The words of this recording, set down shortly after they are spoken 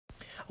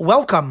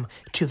Welcome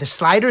to the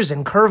Sliders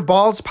and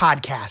Curveballs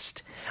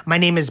podcast. My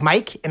name is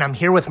Mike, and I'm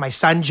here with my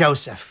son,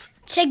 Joseph.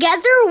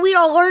 Together, we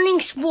are learning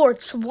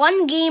sports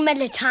one game at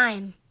a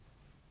time.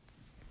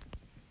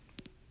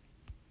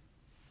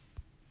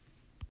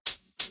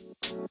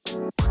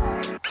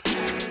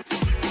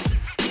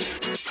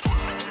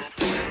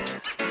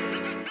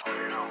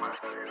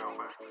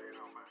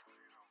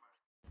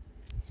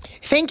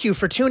 Thank you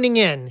for tuning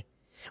in.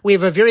 We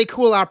have a very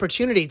cool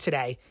opportunity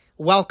today.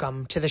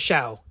 Welcome to the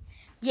show.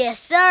 Yes,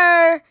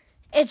 sir.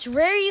 It's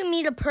rare you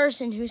meet a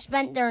person who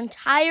spent their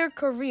entire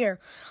career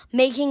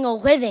making a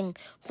living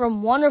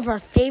from one of our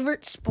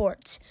favorite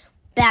sports,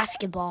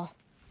 basketball.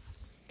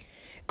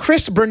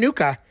 Chris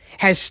Bernuka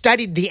has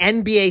studied the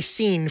NBA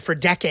scene for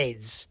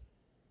decades.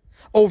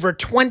 Over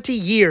 20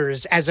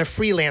 years as a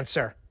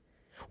freelancer.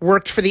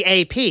 Worked for the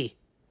AP,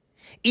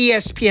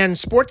 ESPN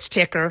Sports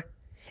Ticker,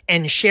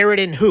 and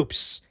Sheridan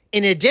Hoops,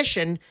 in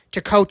addition to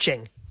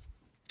coaching.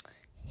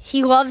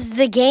 He loves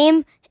the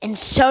game, and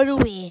so do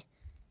we.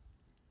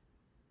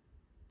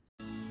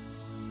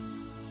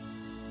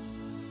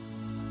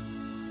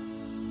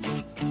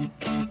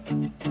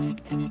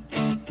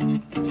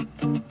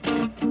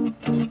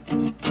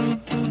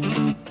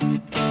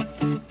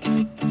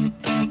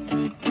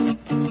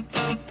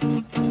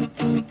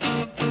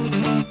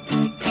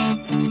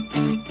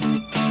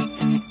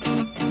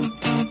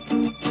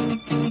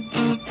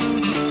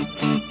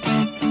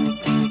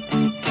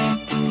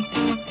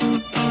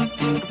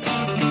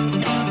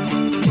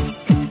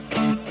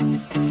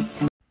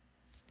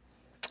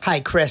 Hi,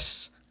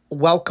 Chris.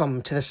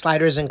 Welcome to the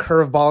Sliders and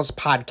Curveballs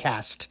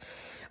podcast.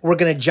 We're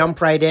going to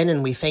jump right in,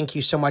 and we thank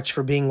you so much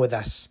for being with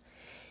us.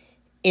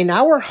 In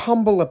our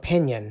humble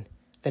opinion,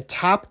 the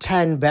top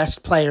 10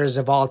 best players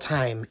of all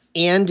time,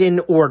 and in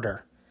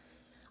order,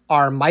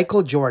 are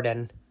Michael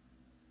Jordan,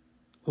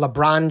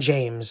 LeBron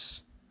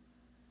James,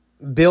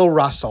 Bill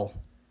Russell,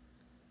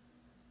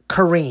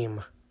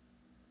 Kareem,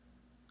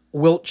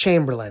 Wilt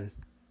Chamberlain,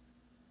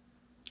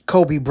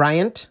 Kobe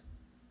Bryant,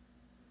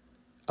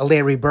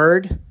 Larry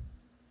Bird,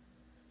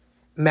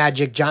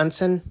 Magic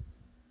Johnson,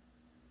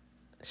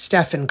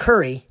 Stephen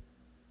Curry,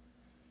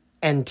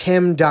 and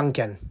Tim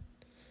Duncan.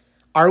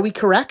 Are we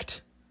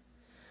correct?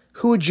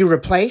 Who would you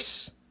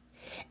replace?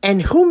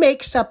 And who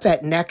makes up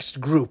that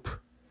next group?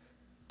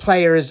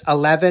 Players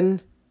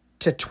 11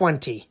 to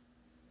 20.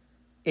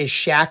 Is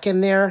Shaq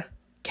in there?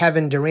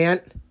 Kevin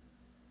Durant?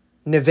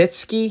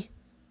 Nowitzki?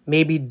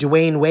 Maybe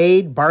Dwayne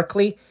Wade?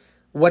 Barkley?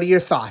 What are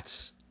your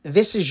thoughts?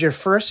 This is your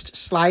first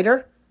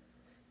slider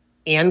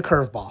and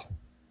curveball.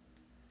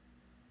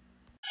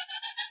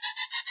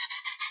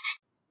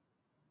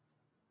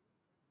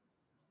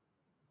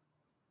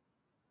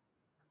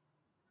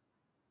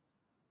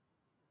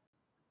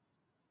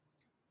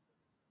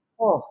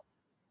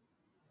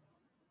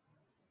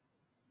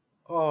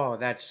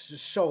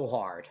 That's so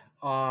hard.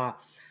 I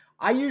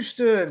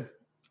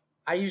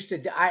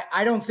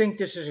don't think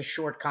this is a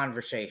short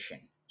conversation,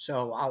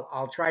 so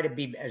I'll try to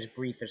be as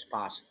brief as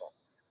possible.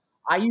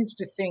 I used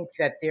to think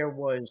that there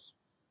was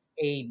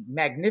a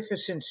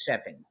magnificent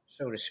seven,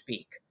 so to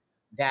speak,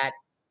 that,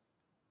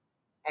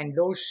 and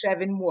those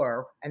seven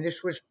were, and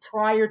this was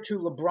prior to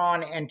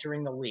LeBron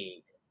entering the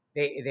league.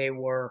 It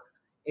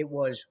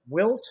was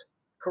Wilt,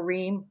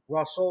 Kareem,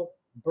 Russell,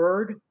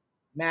 Bird,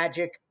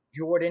 Magic,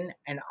 Jordan,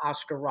 and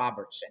Oscar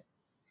Robertson.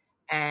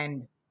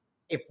 And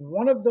if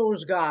one of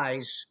those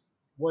guys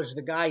was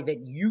the guy that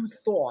you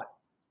thought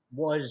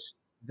was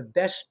the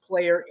best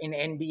player in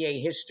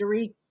NBA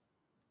history,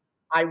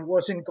 I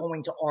wasn't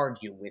going to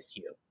argue with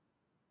you.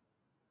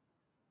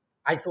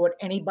 I thought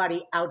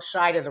anybody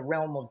outside of the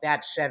realm of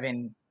that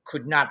seven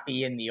could not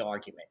be in the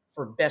argument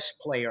for best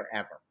player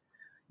ever.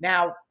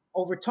 Now,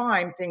 over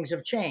time, things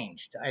have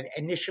changed.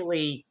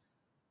 Initially,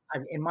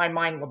 in my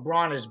mind,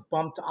 LeBron has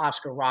bumped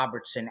Oscar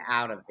Robertson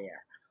out of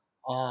there.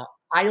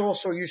 I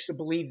also used to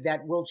believe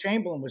that Wilt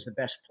Chamberlain was the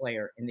best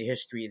player in the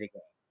history of the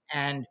game.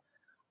 And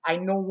I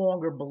no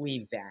longer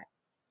believe that.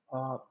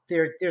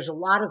 There's a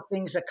lot of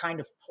things that kind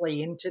of play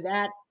into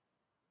that.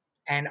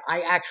 And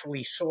I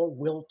actually saw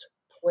Wilt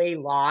play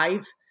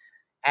live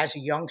as a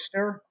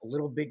youngster, a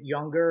little bit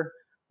younger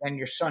than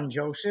your son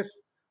Joseph.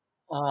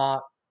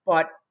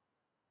 But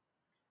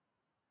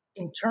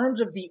in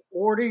terms of the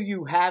order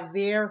you have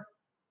there,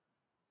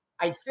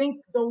 I think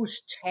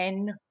those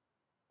 10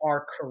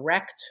 are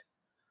correct.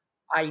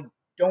 I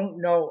don't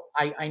know.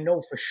 I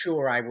know for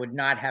sure I would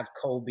not have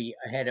Kobe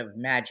ahead of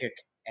Magic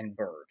and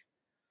Bird.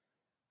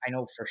 I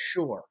know for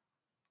sure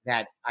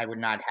that I would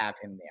not have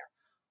him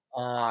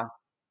there.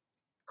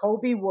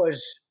 Kobe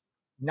was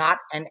not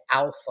an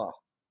alpha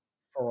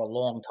for a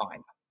long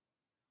time,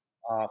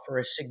 for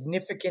a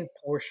significant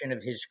portion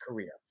of his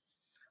career.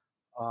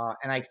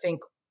 And I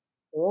think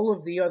all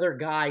of the other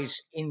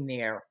guys in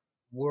there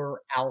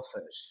were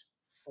alphas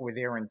for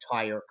their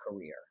entire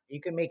career. You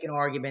can make an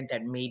argument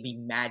that maybe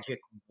Magic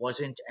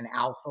wasn't an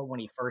alpha when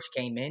he first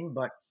came in,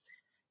 but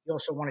he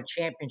also won a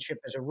championship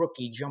as a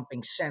rookie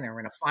jumping center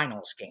in a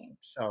finals game.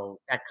 So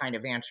that kind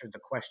of answered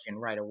the question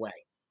right away.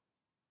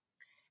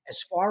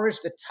 As far as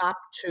the top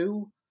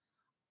two,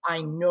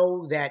 I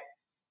know that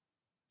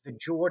the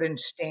Jordan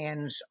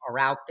stands are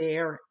out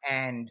there,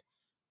 and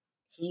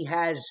he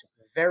has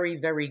very,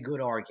 very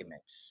good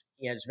arguments.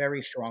 He has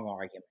very strong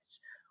arguments.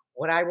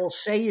 What I will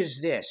say is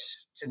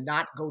this, to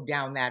not go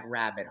down that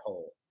rabbit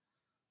hole.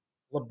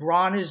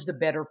 LeBron is the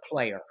better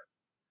player.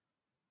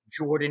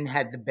 Jordan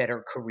had the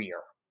better career.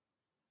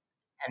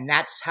 And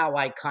that's how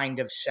I kind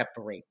of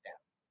separate them.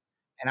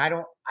 And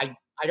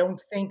I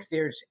don't think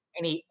there's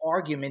any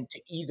argument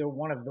to either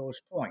one of those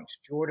points.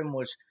 Jordan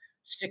was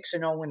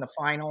 6-0 in the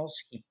finals.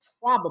 He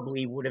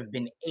probably would have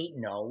been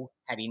 8-0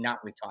 had he not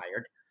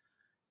retired.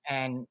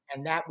 And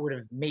that would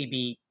have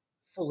maybe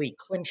fully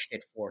clinched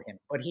it for him.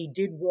 But he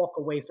did walk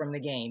away from the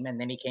game, and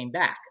then he came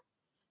back.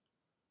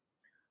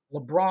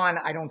 LeBron,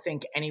 I don't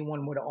think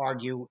anyone would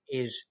argue,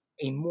 is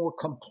a more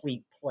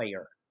complete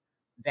player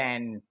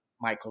than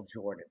Michael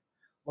Jordan.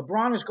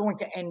 LeBron is going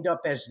to end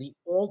up as the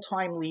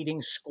all-time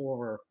leading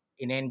scorer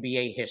in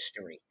NBA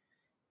history.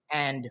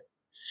 And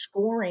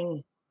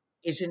scoring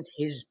isn't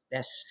his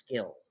best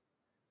skill.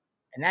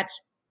 And that's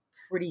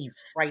pretty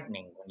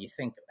frightening when you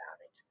think about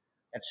it.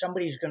 That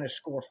somebody's going to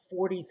score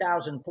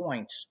 40,000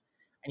 points,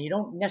 and you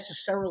don't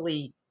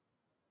necessarily,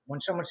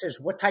 when someone says,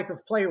 what type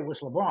of player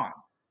was LeBron?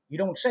 You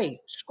don't say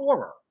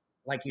scorer,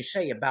 like you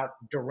say about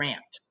Durant,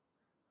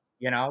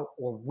 or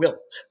Wilt,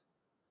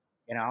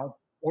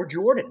 or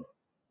Jordan.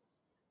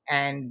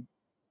 And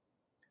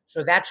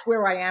so that's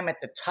where I am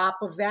at the top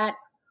of that.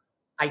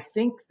 I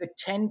think the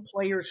 10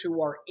 players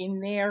who are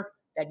in there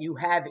that you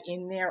have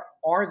in there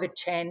are the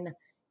 10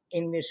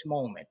 in this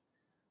moment.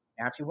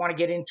 Now, if you want to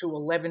get into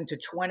 11 to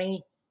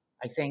 20,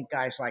 I think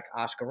guys like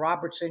Oscar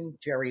Robertson,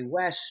 Jerry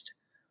West,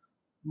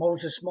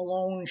 Moses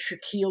Malone,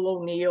 Shaquille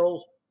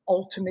O'Neal,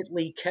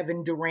 ultimately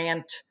Kevin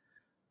Durant.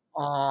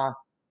 I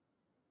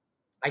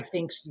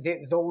think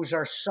those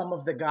are some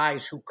of the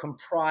guys who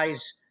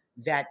comprise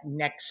that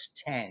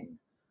next 10.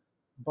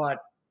 But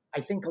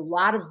I think a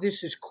lot of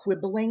this is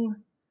quibbling,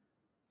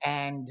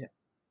 and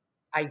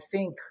I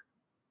think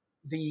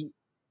the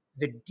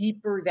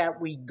deeper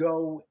that we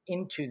go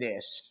into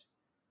this,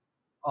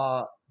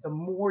 the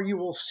more you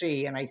will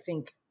see. And I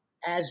think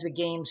as the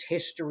game's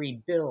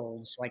history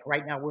builds, like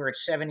right now we're at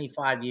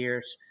 75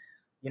 years,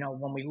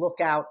 when we look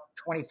out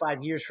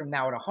 25 years from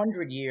now at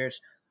 100 years,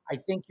 I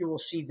think you will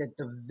see that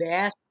the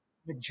vast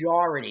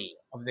majority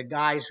of the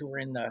guys who are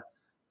in the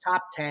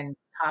top 10,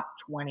 top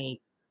 20,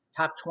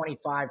 top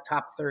 25,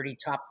 top 30,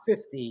 top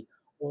 50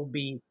 will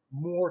be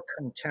more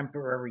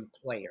contemporary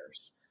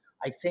players.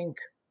 I think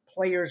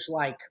players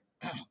like,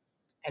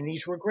 and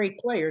these were great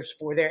players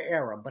for their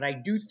era, but I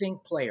do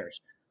think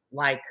players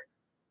like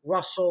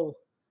Russell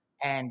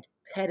and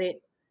Pettit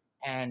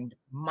and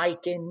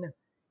Mikan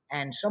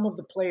and some of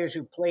the players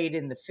who played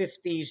in the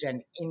 50s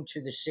and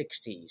into the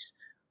 60s,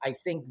 I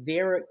think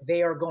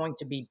they are going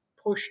to be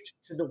pushed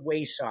to the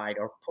wayside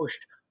or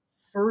pushed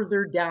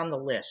further down the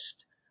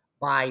list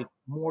by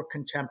more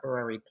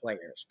contemporary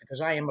players,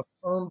 because I am a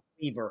firm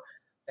believer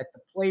that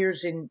the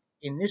players in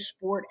this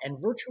sport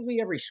and virtually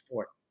every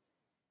sport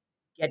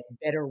get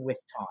better with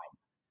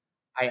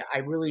time. I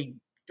really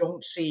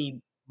don't see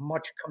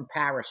much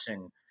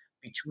comparison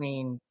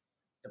between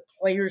the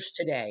players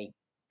today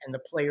and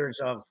the players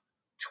of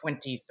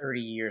 20,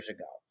 30 years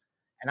ago.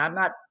 And I'm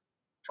not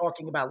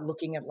talking about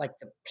looking at like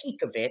the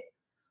peak of it,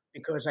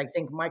 because I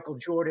think Michael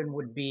Jordan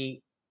would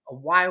be a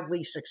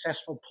wildly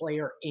successful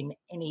player in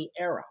any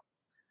era.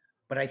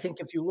 But I think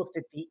if you looked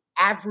at the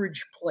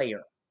average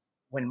player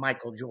when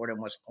Michael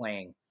Jordan was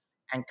playing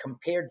and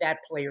compared that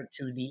player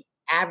to the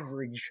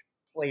average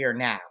player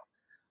now,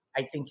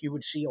 I think you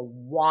would see a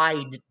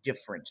wide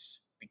difference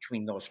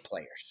between those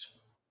players.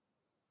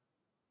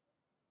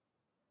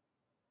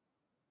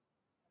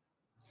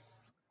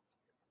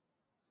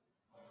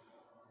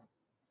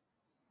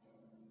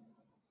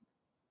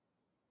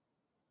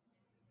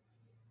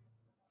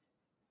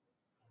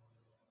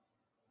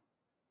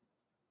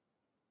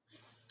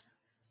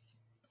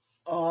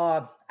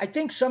 I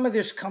think some of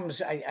this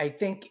comes. I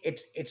think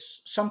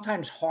it's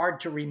sometimes hard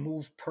to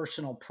remove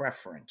personal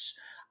preference.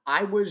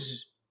 I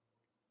was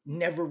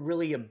never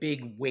really a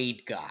big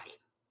Wade guy.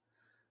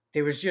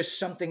 There was just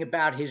something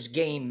about his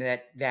game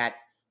that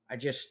I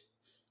just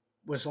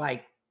was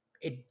like,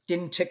 it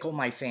didn't tickle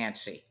my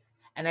fancy.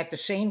 And at the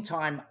same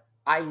time,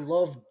 I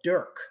love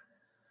Dirk.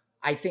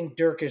 I think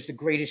Dirk is the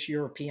greatest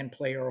European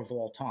player of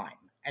all time.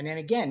 And then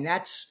again,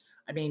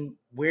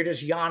 where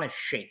does Giannis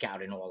shake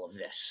out in all of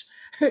this?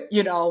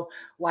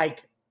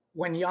 Like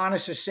when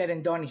Giannis is said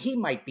and done, he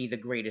might be the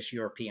greatest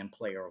European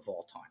player of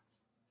all time.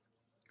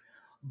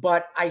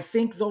 But I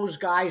think those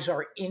guys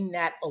are in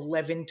that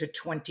 11 to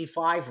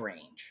 25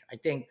 range. I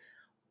think,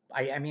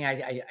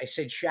 I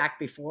said Shaq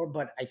before,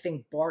 but I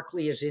think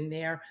Barkley is in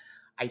there.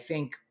 I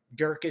think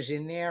Dirk is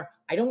in there.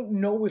 I don't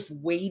know if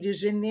Wade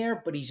is in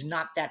there, but he's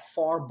not that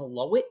far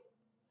below it.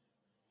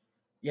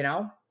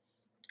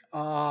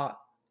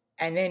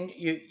 And then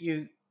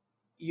you,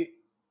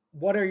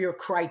 what are your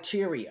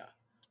criteria?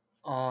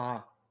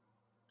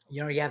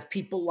 You have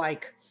people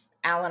like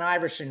Allen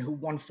Iverson, who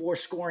won 4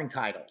 scoring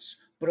titles,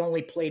 but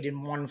only played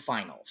in 1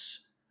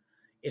 finals.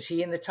 Is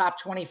he in the top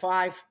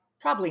 25?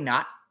 Probably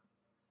not.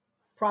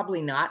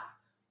 Probably not.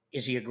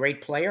 Is he a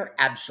great player?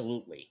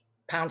 Absolutely.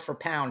 Pound for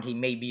pound, he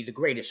may be the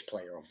greatest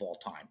player of all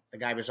time. The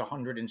guy was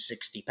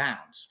 160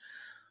 pounds.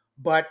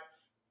 But,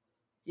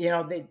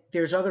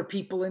 there's other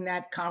people in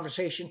that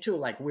conversation too.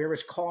 Like, where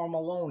is Karl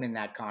Malone in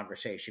that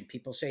conversation?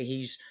 People say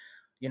he's,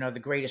 the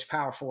greatest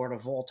power forward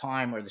of all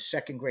time or the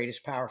second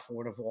greatest power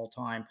forward of all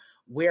time.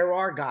 Where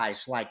are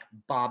guys like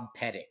Bob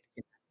Pettit?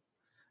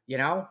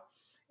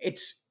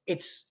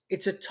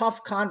 It's a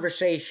tough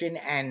conversation,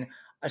 and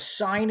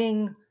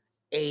assigning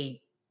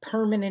a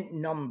permanent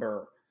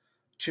number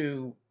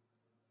to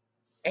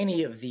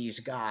any of these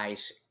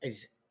guys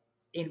is,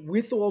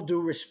 with all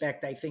due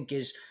respect, I think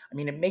it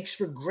makes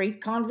for great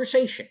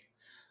conversation,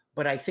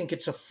 but I think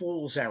it's a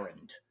fool's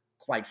errand,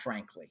 quite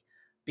frankly,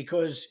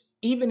 because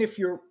even if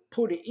you're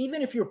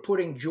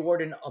putting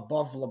Jordan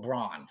above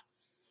LeBron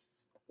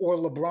or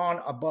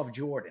LeBron above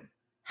Jordan,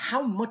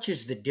 how much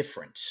is the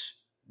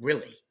difference,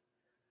 really?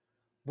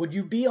 Would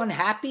you be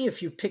unhappy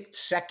if you picked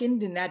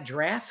second in that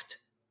draft?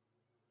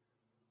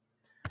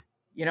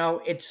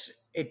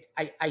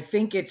 I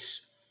think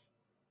it's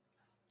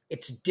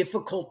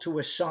difficult to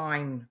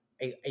assign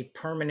a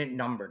permanent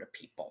number to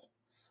people.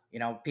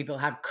 People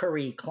have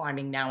Curry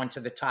climbing now into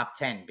the top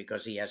 10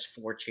 because he has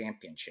 4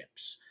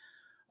 championships.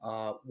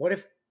 What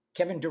if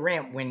Kevin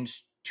Durant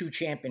wins 2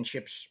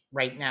 championships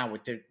right now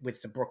with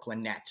the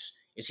Brooklyn Nets?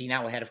 Is he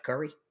now ahead of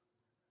Curry?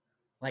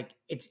 Like,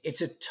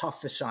 it's a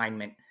tough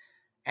assignment.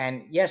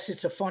 And yes,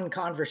 it's a fun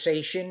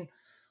conversation,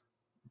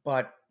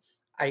 but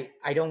I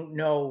don't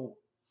know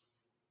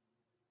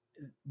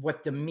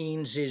what the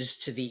means is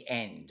to the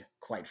end,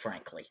 quite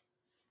frankly.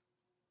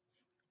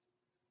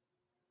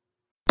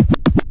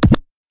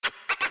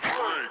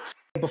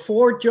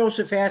 Before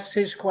Joseph asks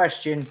his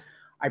question,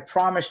 I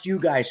promised you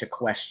guys a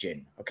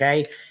question,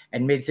 okay?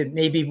 And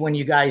maybe when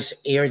you guys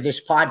air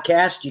this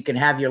podcast, you can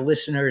have your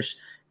listeners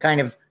kind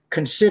of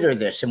consider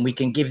this and we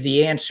can give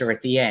the answer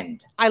at the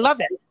end. I love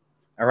it.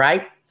 All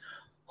right?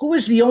 Who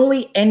is the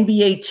only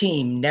NBA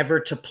team never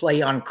to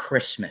play on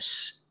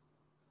Christmas?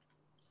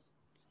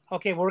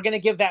 Okay, well, we're going to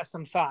give that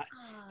some thought.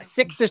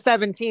 6 or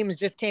 7 teams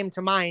just came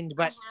to mind,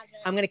 but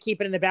I'm going to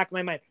keep it in the back of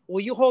my mind. Will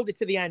you hold it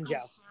to the end,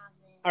 Joe?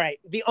 All right.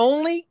 The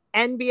only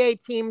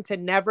NBA team to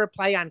never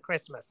play on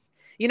Christmas.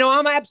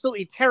 I'm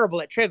absolutely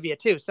terrible at trivia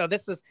too, so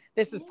this is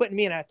putting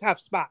me in a tough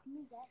spot.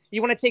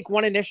 You want to take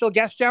one initial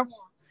guess, Joe? Yeah.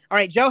 All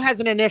right, Joe has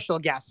an initial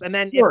guess, and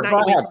then sure, if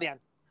not, you wait till the end.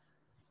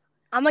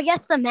 I'm going to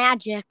guess the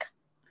Magic.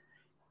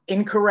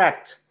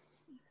 Incorrect.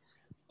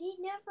 They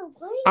never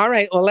win. All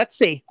right, well, let's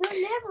see.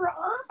 They're never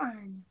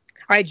on.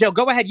 All right, Joe,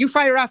 go ahead. You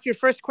fire off your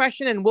first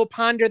question, and we'll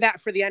ponder that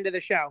for the end of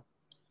the show.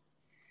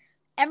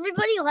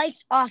 Everybody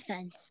likes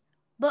offense,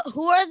 but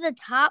who are the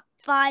top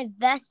 5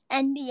 best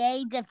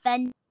NBA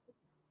defenders?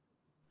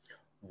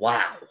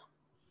 Wow.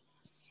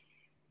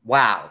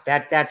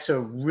 That's a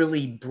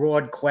really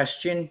broad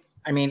question.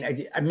 I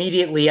mean,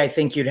 immediately I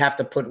think you'd have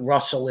to put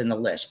Russell in the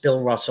list,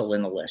 Bill Russell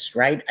in the list,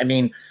 right? I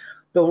mean,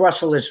 Bill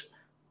Russell is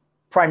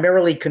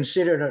primarily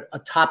considered a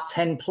top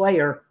 10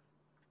 player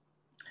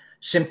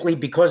simply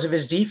because of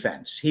his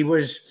defense. He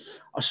was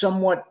a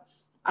somewhat,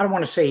 I don't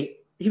want to say,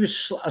 he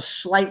was a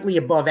slightly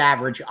above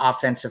average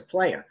offensive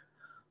player,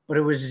 but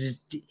it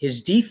was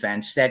his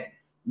defense that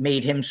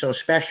made him so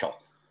special.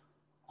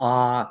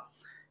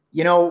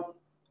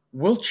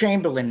 Wilt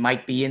Chamberlain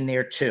might be in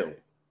there too.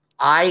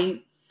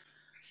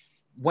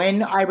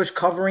 When I was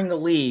covering the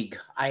league,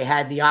 I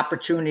had the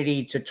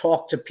opportunity to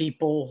talk to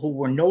people who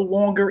were no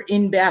longer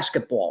in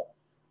basketball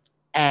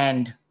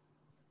and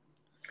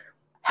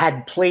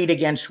had played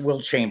against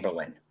Wilt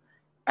Chamberlain.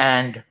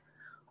 And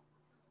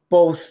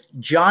both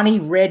Johnny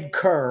Red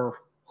Kerr,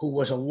 who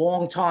was a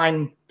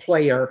longtime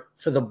player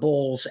for the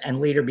Bulls and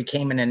later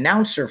became an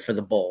announcer for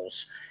the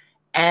Bulls,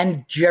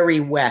 and Jerry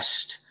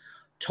West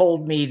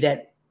told me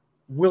that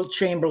Wilt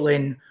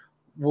Chamberlain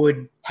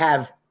would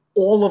have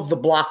all of the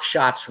block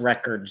shots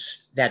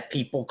records that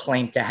people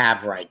claim to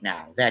have right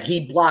now, that he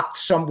blocked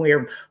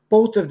somewhere.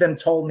 Both of them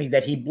told me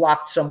that he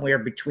blocked somewhere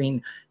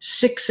between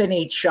 6 and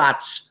 8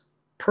 shots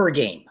per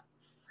game.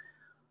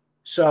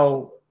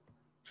 So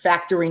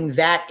factoring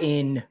that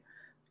in,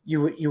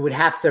 you would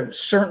have to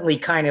certainly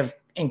kind of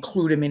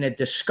include him in a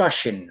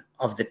discussion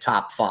of the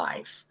top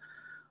 5.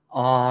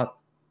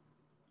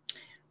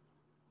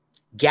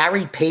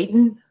 Gary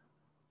Payton,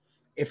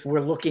 if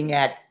we're looking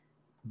at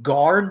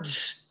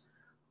guards,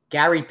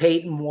 Gary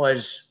Payton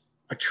was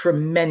a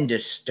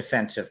tremendous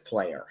defensive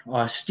player.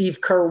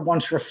 Steve Kerr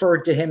once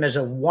referred to him as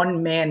a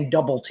one-man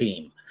double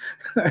team.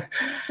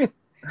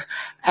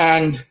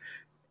 And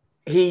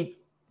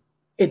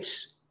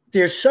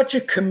there's such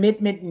a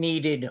commitment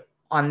needed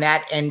on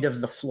that end of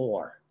the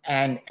floor.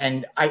 And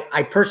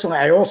I personally,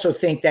 I also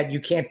think that you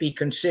can't be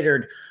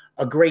considered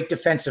a great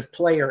defensive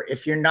player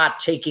if you're not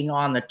taking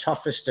on the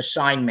toughest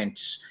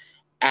assignments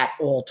at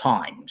all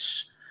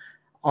times.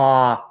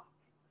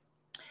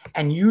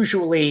 And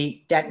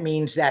usually that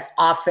means that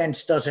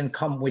offense doesn't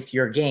come with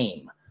your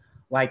game.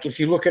 Like if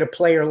you look at a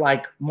player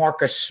like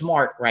Marcus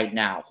Smart right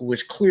now, who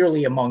is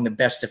clearly among the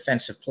best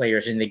defensive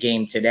players in the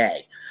game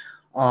today,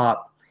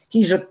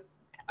 he's a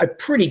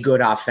pretty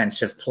good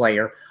offensive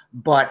player,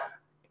 but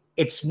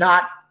it's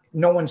not,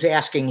 no one's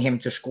asking him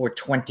to score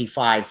 20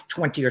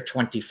 or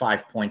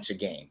 25 points a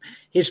game.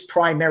 His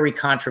primary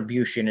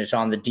contribution is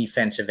on the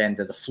defensive end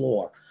of the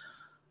floor.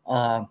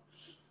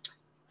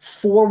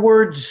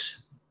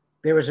 Forwards,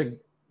 there was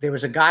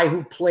a guy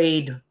who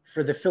played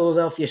for the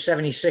Philadelphia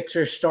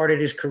 76ers, started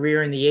his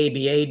career in the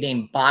ABA,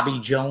 named Bobby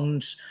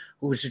Jones,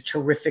 who was a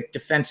terrific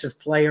defensive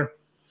player.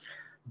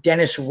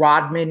 Dennis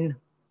Rodman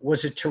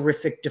was a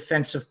terrific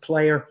defensive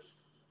player.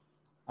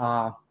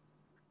 I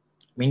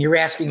mean, you're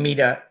asking me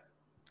to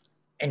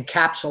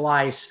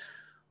encapsulize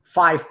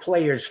 5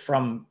 players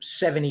from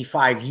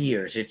 75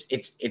 years.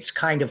 It's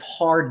kind of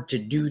hard to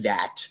do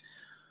that.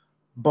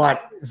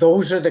 But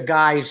those are the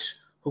guys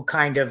who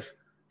kind of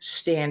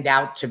stand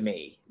out to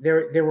me.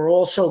 There were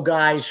also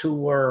guys who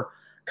were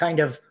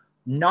kind of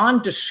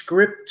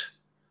nondescript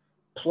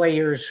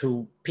players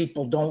who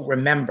people don't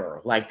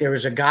remember. Like there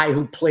was a guy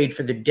who played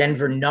for the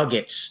Denver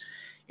Nuggets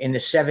in the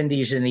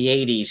 70s and the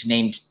 80s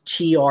named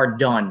T.R.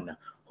 Dunn,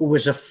 who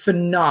was a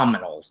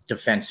phenomenal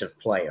defensive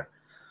player.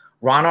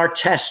 Ron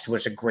Artest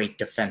was a great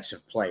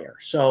defensive player.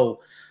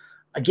 So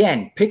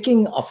again,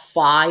 picking a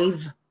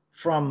 5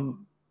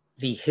 from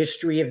the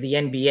history of the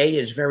NBA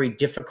is very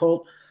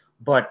difficult,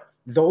 but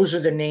those are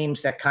the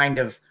names that kind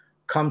of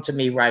come to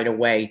me right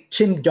away.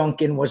 Tim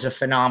Duncan was a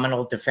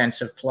phenomenal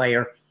defensive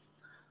player.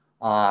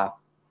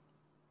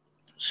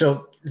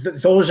 So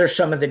those are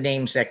some of the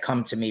names that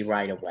come to me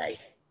right away.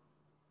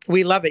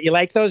 We love it. You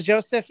like those,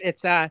 Joseph?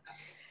 It's,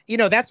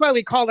 that's why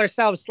we call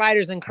ourselves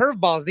sliders and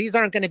curveballs. These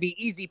aren't going to be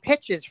easy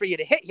pitches for you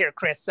to hit here,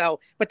 Chris. So,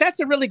 but that's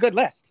a really good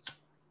list.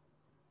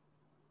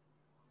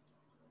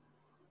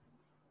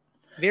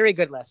 Very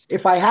good list.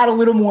 If I had a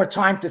little more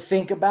time to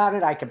think about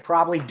it, I could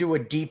probably do a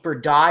deeper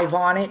dive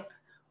on it.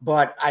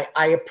 But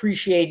I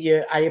appreciate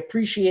you. I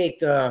appreciate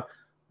the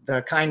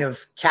kind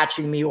of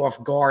catching me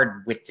off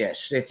guard with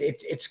this.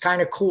 It's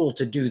kind of cool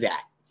to do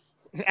that.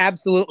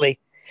 Absolutely.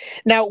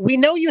 Now, we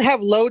know you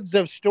have loads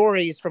of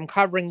stories from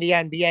covering the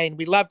NBA, and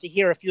we'd love to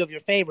hear a few of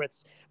your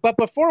favorites. But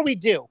before we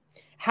do,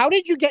 how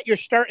did you get your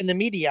start in the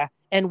media,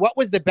 and what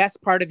was the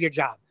best part of your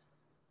job?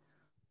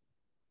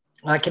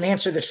 I can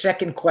answer the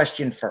second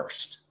question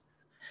first.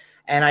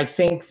 And I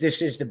think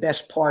this is the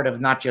best part of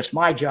not just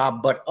my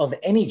job, but of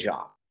any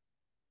job.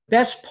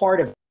 Best part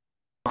of the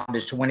job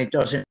is when it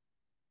doesn't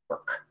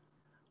work.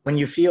 When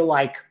you feel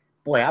like,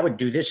 boy, I would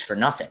do this for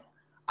nothing.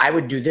 I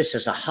would do this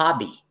as a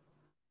hobby.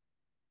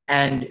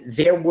 And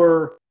there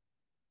were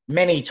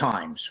many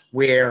times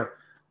where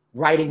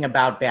writing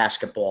about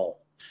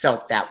basketball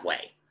felt that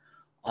way.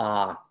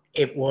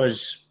 It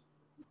was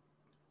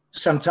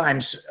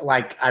sometimes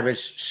like I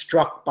was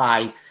struck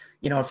by,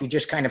 if you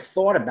just kind of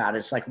thought about it,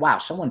 it's like, wow,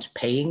 someone's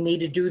paying me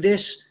to do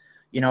this,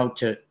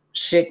 to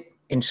sit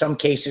in some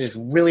cases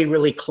really,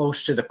 really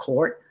close to the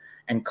court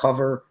and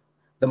cover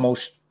the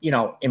most,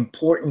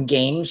 important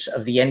games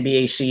of the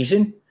NBA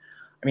season.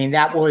 I mean,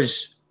 that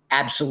was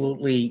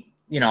absolutely,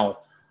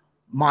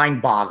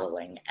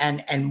 mind-boggling.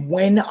 And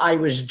when I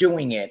was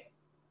doing it,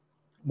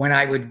 when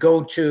I would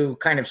go to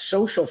kind of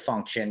social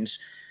functions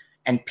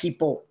and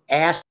people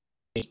asked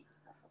me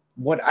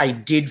what I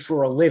did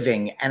for a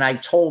living, and I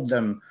told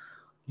them,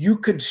 you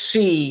could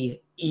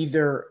see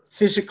either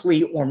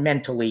physically or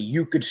mentally,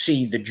 you could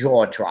see the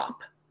jaw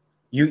drop.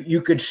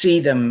 You could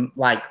see them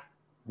like,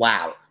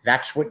 wow,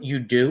 that's what you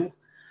do?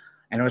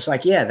 And I was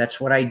like, yeah, that's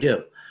what I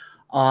do.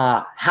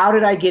 How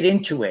did I get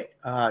into it?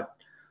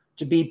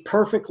 To be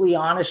perfectly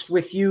honest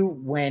with you,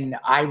 when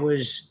I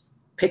was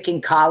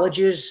picking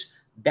colleges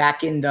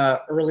back in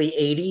the early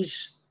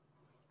 80s,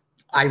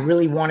 I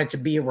really wanted to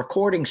be a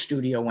recording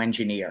studio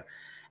engineer.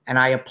 And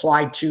I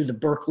applied to the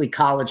Berklee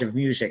College of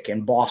Music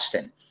in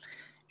Boston.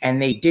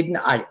 And they didn't,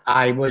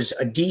 I was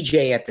a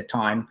DJ at the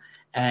time,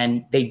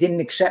 and they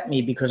didn't accept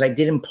me because I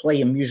didn't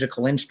play a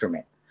musical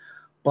instrument.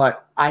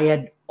 But I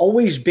had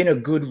always been a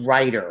good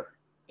writer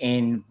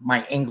in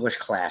my English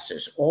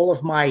classes. All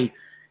of my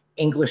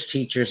English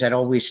teachers had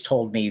always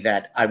told me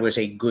that I was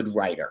a good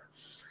writer.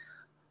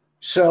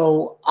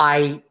 So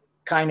I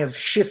kind of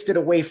shifted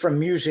away from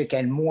music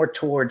and more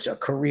towards a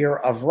career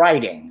of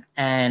writing.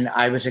 And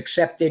I was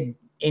accepted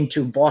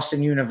into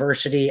Boston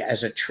University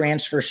as a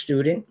transfer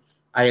student.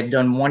 I had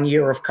done 1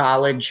 year of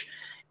college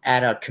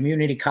at a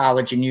community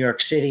college in New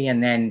York City,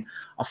 and then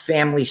a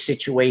family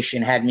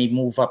situation had me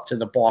move up to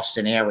the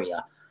Boston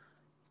area.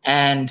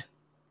 And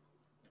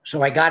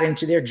so I got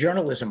into their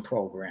journalism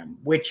program,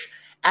 which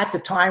at the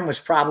time was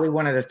probably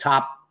one of the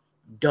top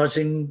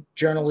dozen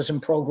journalism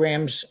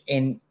programs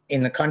in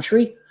the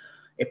country.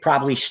 It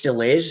probably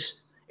still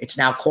is. It's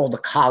now called the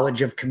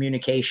College of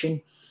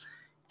Communication.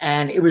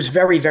 And it was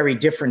very, very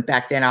different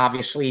back then.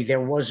 Obviously,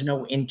 there was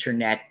no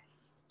internet.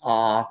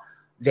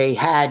 They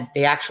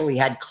actually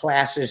had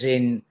classes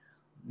in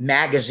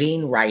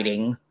magazine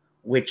writing,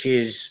 which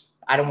is,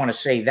 I don't want to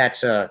say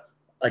that's a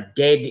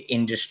dead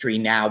industry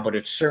now, but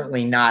it's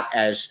certainly not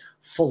as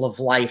full of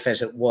life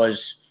as it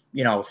was,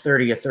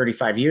 30 or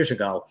 35 years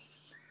ago.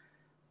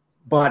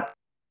 But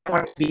I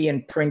wanted to be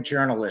in print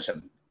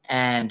journalism.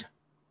 And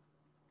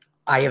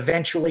I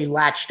eventually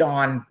latched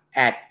on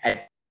at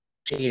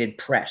Associated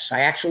Press.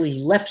 I actually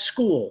left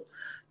school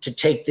to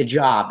take the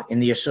job in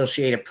the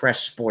Associated Press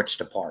sports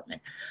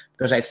department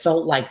because I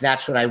felt like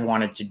that's what I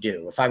wanted to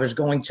do. If I was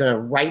going to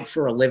write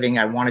for a living,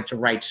 I wanted to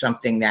write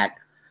something that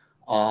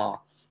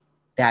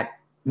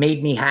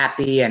made me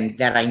happy and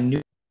that I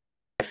knew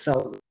I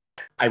felt like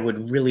I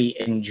would really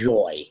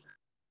enjoy.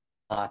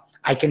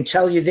 I can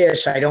tell you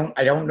this, I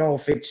don't know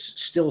if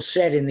it's still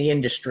said in the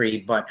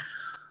industry, but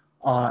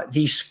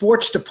the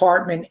sports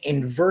department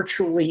in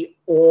virtually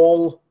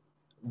all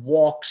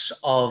walks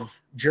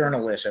of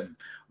journalism,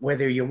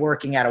 whether you're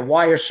working at a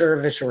wire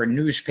service or a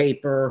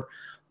newspaper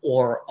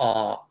or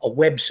a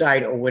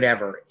website or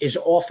whatever, is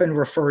often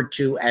referred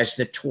to as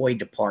the toy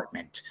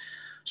department.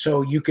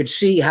 So you could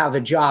see how the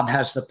job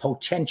has the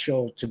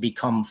potential to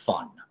become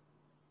fun.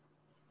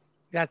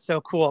 That's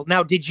so cool.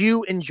 Now, did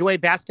you enjoy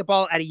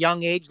basketball at a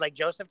young age like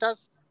Joseph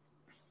does?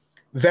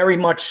 Very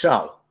much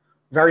so.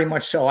 Very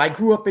much so. I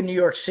grew up in New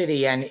York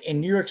City, and in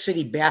New York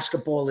City,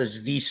 basketball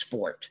is the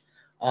sport.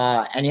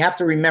 And you have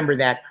to remember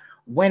that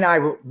when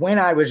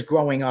I was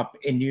growing up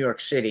in New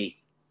York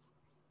City,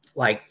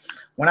 like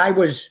when I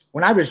was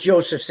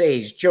Joseph's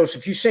age,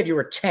 Joseph, you said you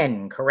were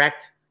 10,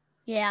 correct?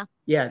 Yeah.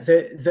 Yeah.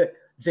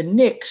 The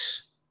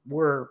Knicks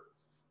were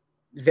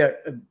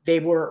they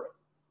were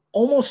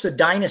almost a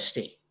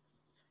dynasty.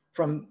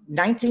 From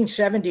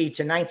 1970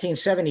 to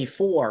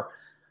 1974,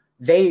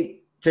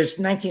 to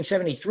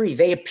 1973,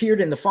 they appeared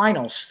in the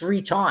finals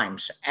 3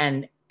 times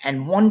and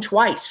won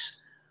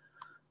twice,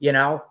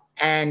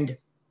 and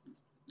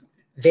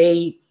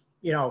they,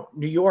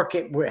 New York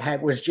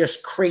was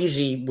just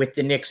crazy with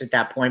the Knicks at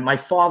that point. My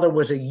father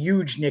was a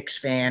huge Knicks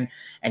fan,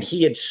 and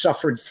he had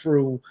suffered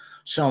through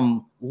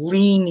some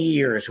lean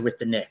years with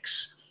the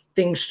Knicks.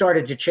 Things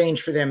started to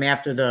change for them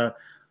after the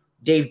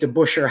Dave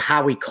DeBusschere,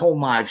 Howie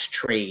Komives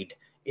trade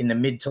in the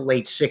mid to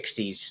late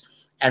 60s,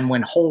 and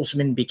when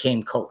Holzman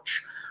became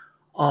coach.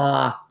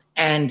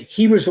 And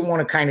he was the one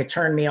who kind of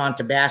turned me on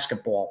to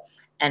basketball.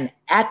 And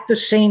at the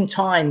same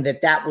time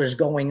that was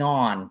going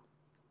on,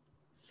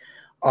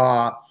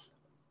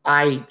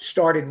 I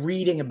started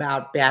reading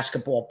about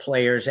basketball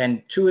players,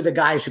 and 2 of the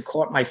guys who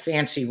caught my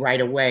fancy right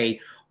away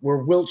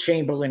were Wilt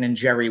Chamberlain and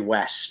Jerry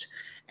West.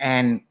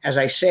 And as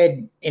I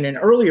said in an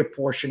earlier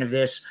portion of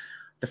this,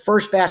 the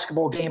first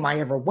basketball game I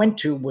ever went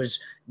to was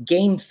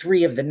Game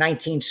 3 of the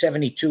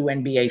 1972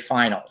 NBA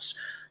Finals.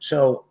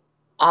 So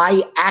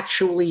I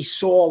actually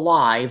saw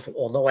live,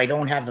 although I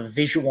don't have a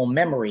visual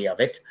memory of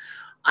it,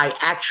 I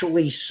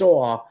actually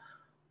saw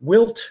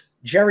Wilt,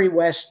 Jerry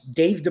West,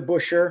 Dave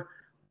DeBusschere,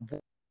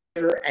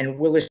 and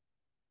Willis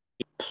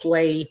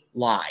play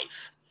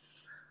live.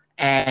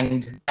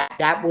 And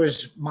that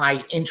was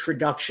my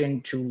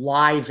introduction to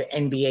live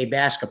NBA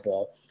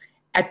basketball.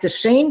 At the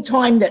same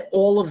time that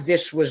all of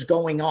this was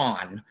going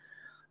on,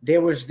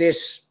 there was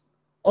this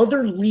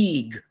other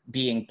league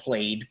being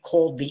played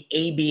called the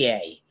ABA.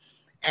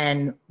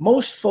 And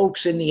most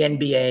folks in the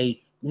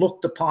NBA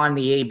looked upon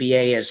the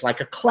ABA as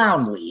like a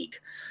clown league.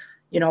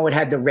 It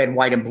had the red,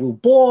 white, and blue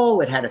ball.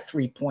 It had a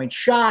 3-point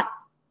shot.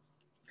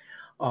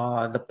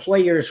 The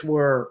players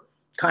were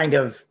kind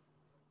of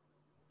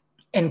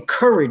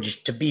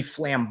encouraged to be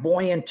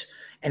flamboyant,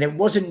 and it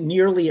wasn't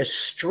nearly as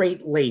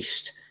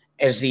straight-laced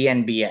as the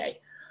NBA.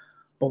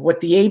 But what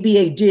the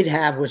ABA did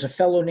have was a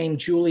fellow named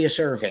Julius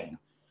Erving.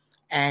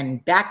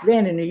 And back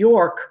then in New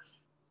York,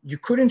 you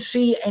couldn't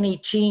see any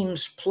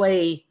teams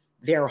play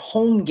their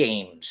home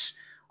games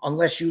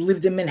unless you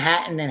lived in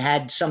Manhattan and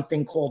had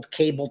something called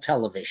cable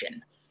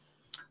television.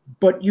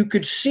 But you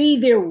could see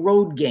their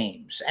road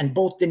games, and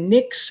both the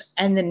Knicks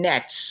and the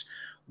Nets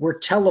were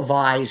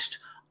televised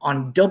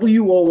on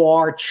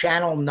WOR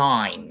Channel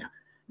 9.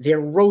 Their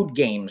road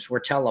games were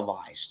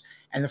televised.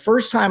 And the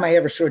first time I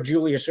ever saw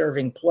Julius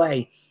Erving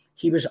play,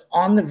 he was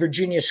on the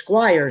Virginia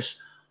Squires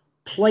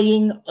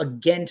playing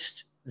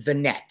against the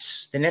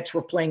Nets. The Nets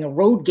were playing a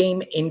road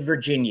game in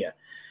Virginia,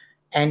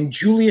 and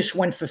Julius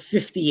went for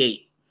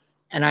 58,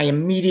 and I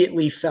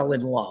immediately fell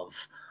in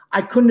love.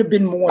 I couldn't have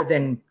been more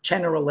than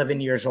 10 or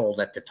 11 years old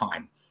at the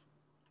time.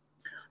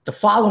 The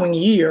following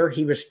year,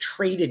 he was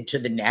traded to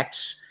the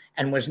Nets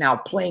and was now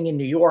playing in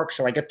New York,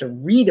 so I got to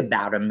read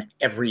about him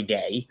every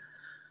day.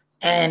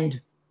 And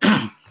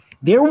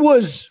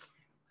this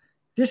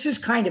is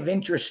kind of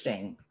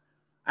interesting.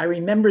 I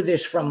remember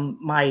this from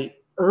my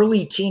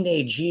early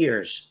teenage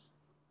years.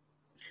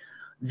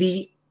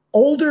 The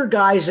older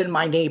guys in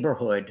my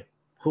neighborhood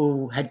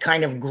who had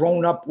kind of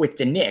grown up with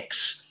the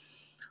Knicks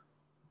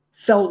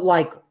felt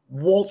like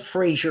Walt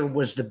Frazier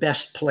was the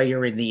best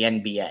player in the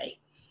NBA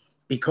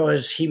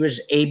because he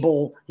was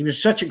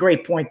such a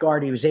great point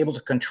guard. He was able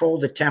to control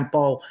the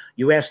tempo.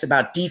 You asked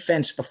about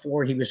defense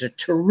before. He was a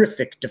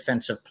terrific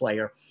defensive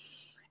player.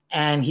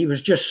 And he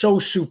was just so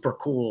super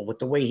cool with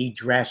the way he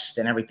dressed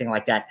and everything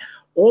like that.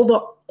 All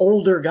the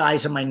older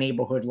guys in my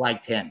neighborhood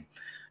liked him.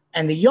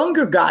 And the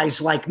younger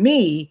guys like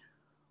me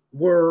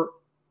were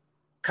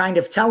kind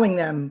of telling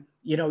them,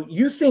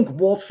 you think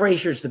Walt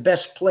Frazier's the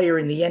best player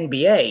in the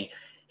NBA.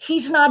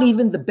 He's not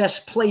even the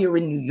best player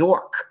in New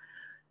York.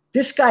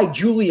 This guy,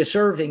 Julius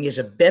Erving, is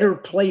a better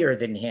player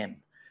than him.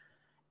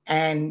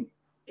 And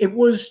it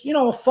was,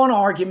 a fun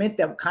argument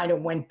that kind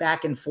of went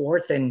back and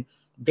forth, and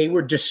they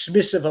were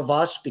dismissive of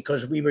us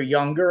because we were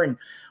younger and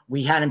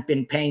we hadn't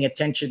been paying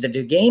attention to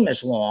the game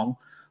as long.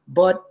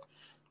 But,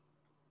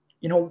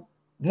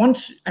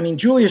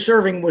 Julius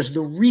Erving was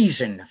the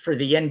reason for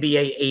the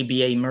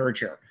NBA-ABA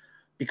merger,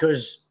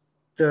 because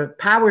the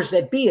powers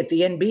that be at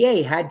the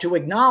NBA had to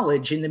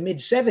acknowledge in the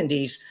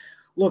mid-'70s,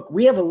 look,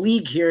 we have a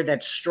league here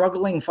that's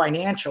struggling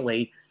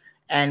financially,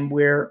 and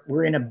we're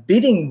in a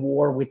bidding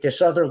war with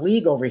this other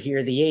league over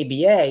here,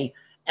 the ABA,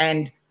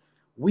 and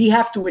we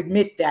have to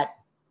admit that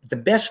the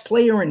best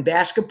player in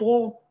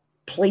basketball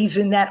plays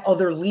in that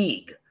other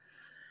league.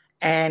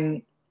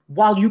 And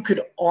while you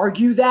could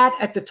argue that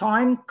at the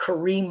time,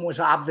 Kareem was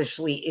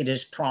obviously in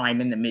his prime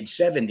in the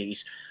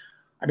mid-'70s.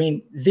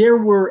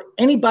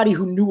 Anybody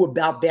who knew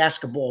about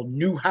basketball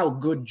knew how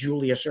good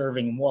Julius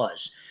Erving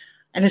was.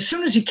 And as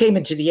soon as he came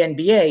into the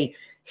NBA,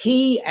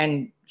 he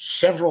and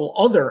several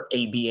other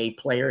ABA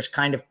players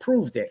kind of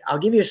proved it. I'll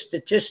give you a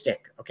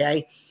statistic,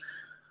 okay?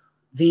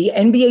 The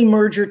NBA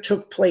merger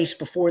took place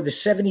before the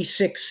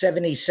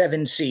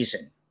 76-77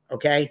 season,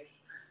 okay?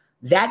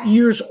 That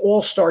year's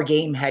All-Star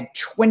game had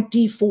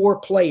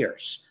 24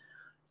 players.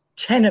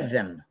 10 of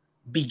them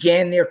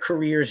began their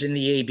careers in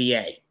the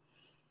ABA.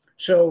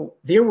 So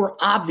there were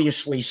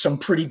obviously some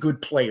pretty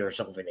good players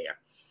over there.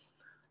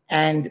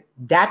 And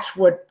that's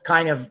what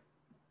kind of,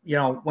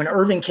 when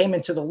Erving came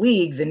into the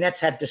league, the Nets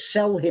had to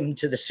sell him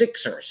to the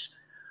Sixers.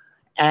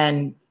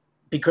 And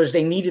because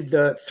they needed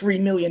the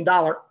 $3 million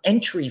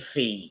entry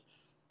fee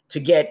to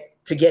get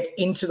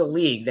into the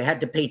league, they had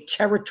to pay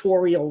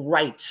territorial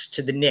rights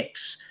to the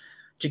Knicks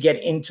to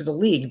get into the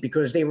league,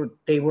 because they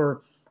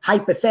were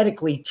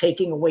hypothetically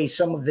taking away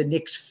some of the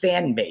Knicks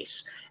fan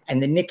base,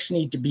 and the Knicks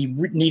needed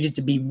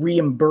to be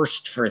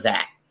reimbursed for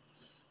that.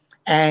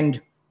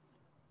 And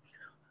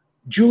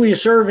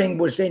Julius Erving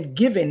was then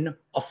given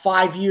a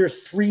 5-year,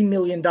 $3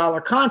 million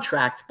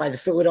contract by the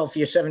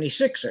Philadelphia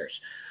 76ers.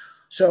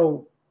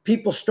 So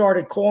people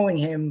started calling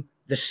him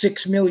the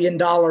 $6 million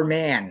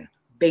man,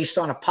 based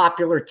on a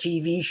popular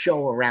TV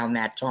show around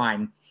that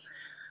time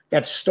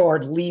that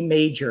starred Lee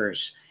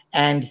Majors.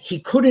 And he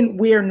couldn't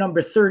wear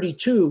number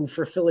 32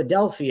 for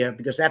Philadelphia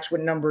because that's what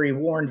number he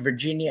wore in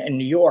Virginia and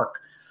New York.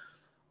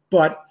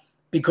 But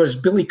because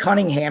Billy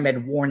Cunningham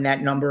had worn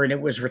that number and it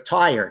was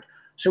retired.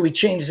 So he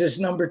changed his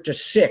number to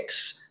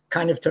 6,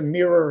 kind of to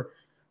mirror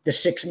the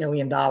 $6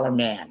 million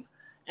man.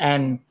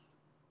 And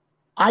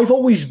I've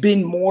always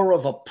been more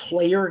of a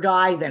player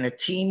guy than a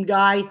team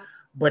guy,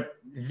 but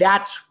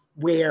that's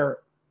where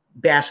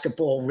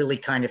basketball really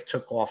kind of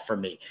took off for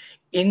me.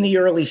 In the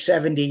early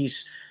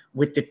 70s,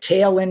 with the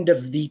tail end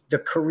of the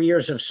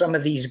careers of some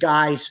of these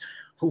guys,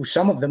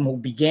 some of them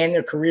began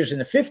their careers in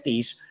the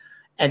 50s,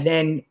 and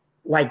then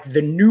like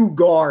the new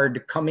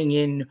guard coming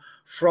in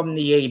from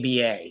the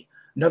ABA.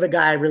 Another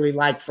guy I really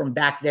liked from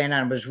back then,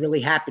 and I was really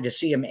happy to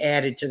see him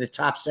added to the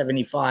top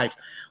 75,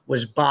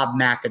 was Bob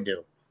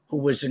McAdoo, who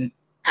was an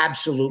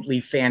absolutely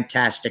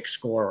fantastic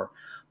scorer.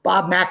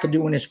 Bob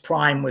McAdoo in his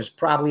prime was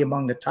probably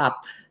among the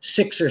top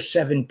 6 or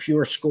 7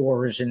 pure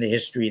scorers in the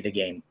history of the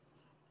game.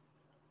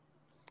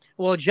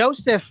 Well,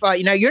 Joseph,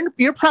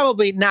 you're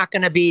probably not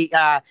going to be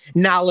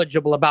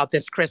knowledgeable about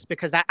this, Chris,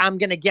 because I'm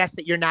going to guess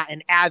that you're not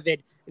an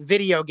avid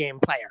video game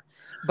player.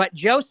 But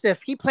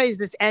Joseph, he plays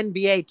this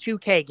NBA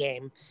 2K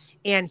game,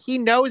 and he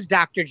knows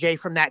Dr. J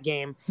from that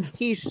game.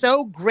 He's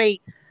so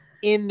great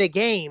in the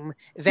game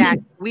that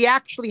we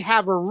actually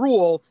have a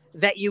rule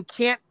that you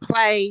can't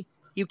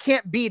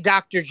be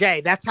Dr. J.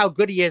 That's how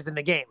good he is in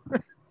the game.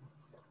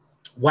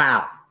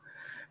 Wow.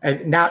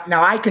 And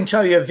now I can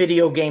tell you a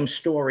video game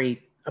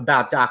story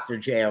about Dr.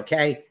 J,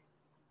 okay?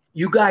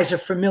 You guys are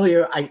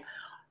familiar.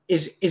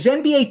 Is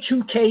NBA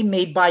 2K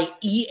made by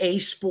EA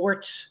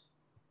Sports?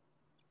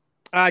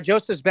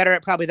 Joseph's better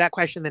at probably that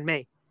question than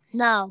me.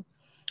 No.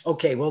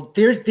 Okay, well,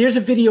 there's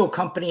a video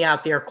company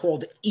out there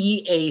called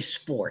EA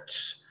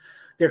Sports.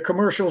 Their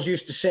commercials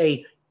used to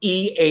say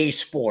EA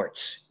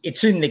Sports.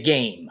 It's in the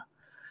game.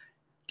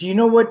 Do you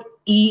know what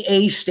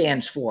EA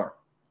stands for?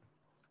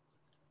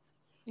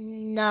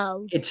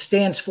 No. It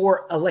stands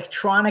for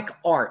Electronic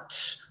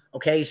Arts.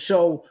 Okay,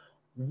 so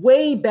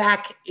way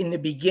back in the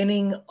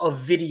beginning of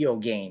video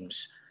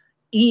games,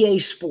 EA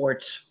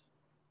Sports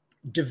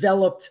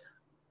developed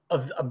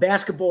a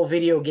basketball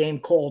video game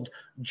called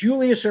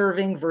Julius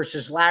Erving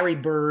versus Larry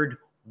Bird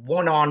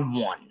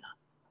 1-on-1.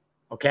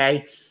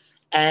 Okay,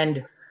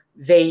 and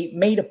they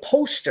made a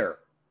poster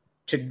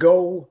to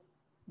go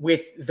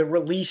with the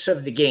release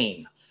of the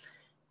game.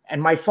 And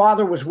my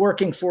father was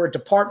working for a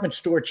department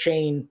store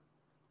chain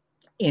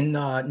in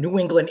the New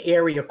England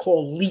area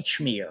called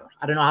Lechmere.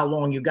 I don't know how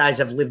long you guys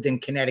have lived in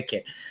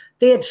Connecticut.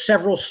 They had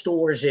several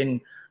stores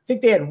I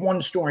think they had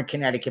one store in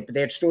Connecticut, but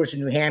they had stores in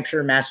New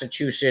Hampshire,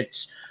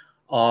 Massachusetts,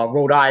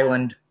 Rhode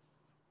Island.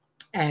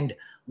 And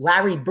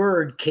Larry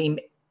Bird came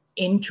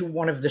into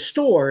one of the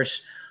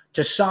stores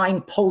to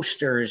sign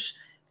posters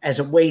as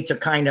a way to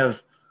kind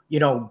of,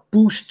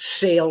 boost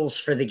sales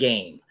for the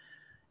game.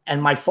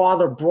 And my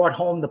father brought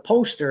home the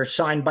poster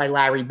signed by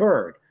Larry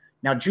Bird.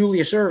 Now,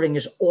 Julius Erving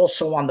is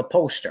also on the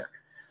poster.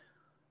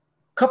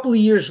 A couple of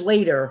years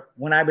later,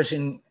 when I was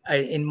in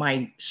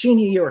my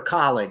senior year of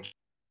college,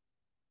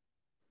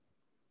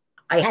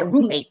 I had a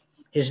roommate.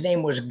 His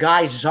name was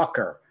Guy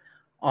Zucker.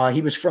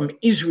 He was from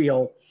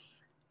Israel,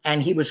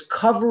 and he was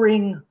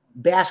covering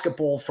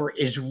basketball for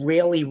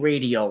Israeli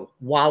radio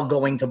while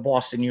going to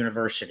Boston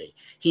University.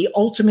 He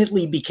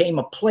ultimately became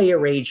a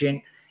player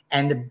agent,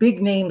 and the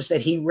big names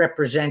that he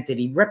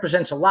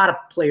represents a lot of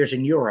players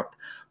in Europe,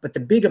 but the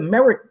big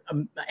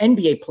American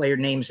NBA player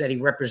names that he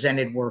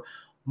represented were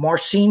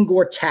Marcin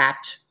Gortat.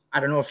 I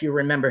don't know if you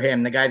remember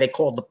him, the guy they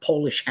called the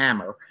Polish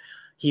Hammer.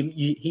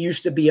 He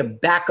used to be a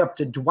backup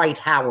to Dwight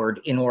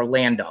Howard in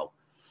Orlando.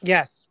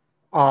 Yes.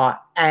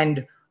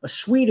 And a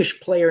Swedish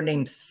player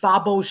named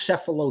Thabo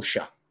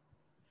Sefolosha.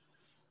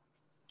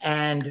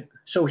 And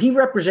so he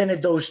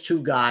represented those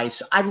two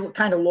guys. I've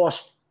kind of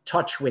lost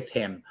touch with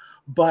him,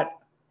 but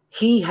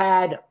he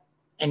had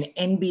an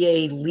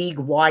NBA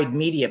league-wide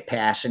media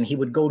pass, and he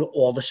would go to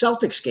all the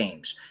Celtics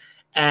games.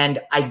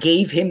 And I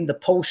gave him the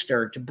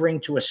poster to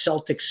bring to a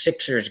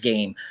Celtics-Sixers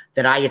game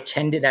that I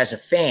attended as a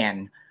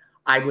fan.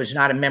 I was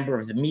not a member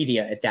of the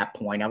media at that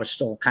point. I was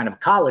still kind of a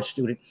college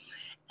student.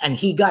 And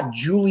he got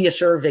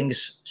Julius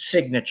Erving's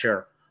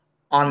signature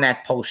on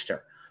that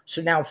poster.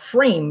 So now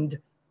framed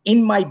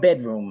in my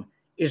bedroom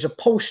is a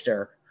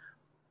poster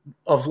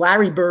of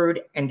Larry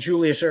Bird and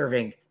Julius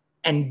Erving,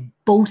 and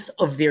both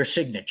of their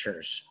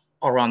signatures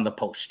are on the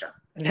poster.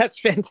 That's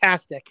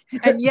fantastic.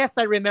 And yes,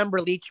 I remember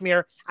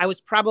Lechmere. I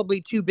was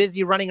probably too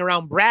busy running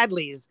around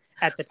Bradley's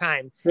at the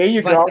time. There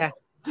you go.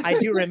 I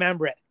do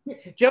remember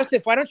it.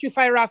 Joseph, why don't you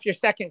fire off your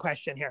second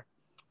question here?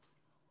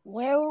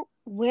 Where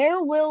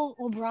will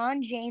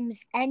LeBron James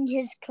end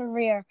his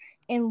career,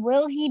 and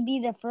will he be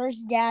the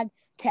first dad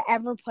to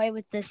ever play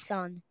with his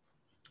son?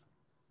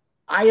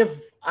 I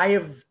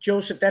have,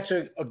 Joseph, that's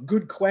a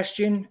good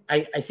question.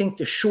 I think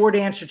the short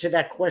answer to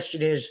that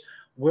question is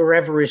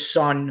wherever his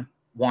son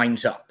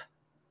winds up.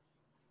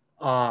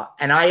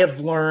 And I have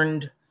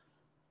learned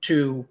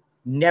to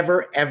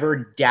never, ever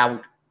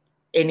doubt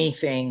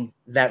anything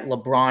that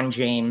LeBron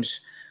James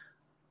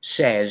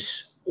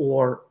says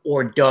or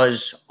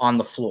does on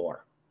the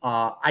floor.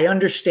 I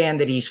understand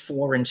that he's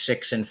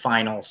 4-6 in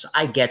finals.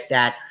 I get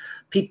that.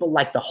 People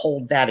like to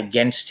hold that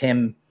against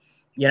him,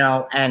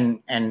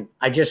 and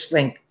I just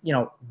think,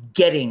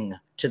 getting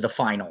to the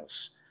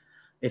finals.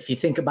 If you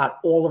think about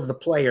all of the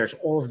players,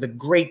 all of the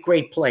great,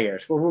 great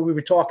players, what we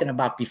were talking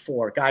about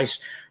before, guys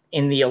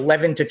in the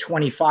 11 to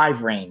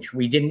 25 range.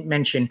 We didn't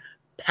mention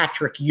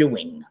Patrick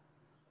Ewing,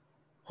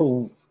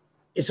 who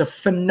is a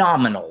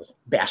phenomenal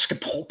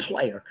basketball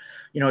player.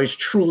 He's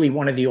truly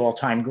one of the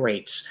all-time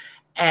greats.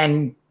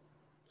 And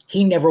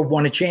he never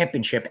won a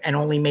championship and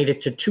only made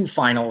it to 2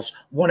 finals.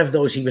 One of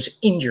those he was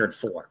injured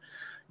for.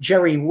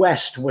 Jerry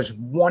West was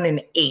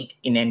 1-8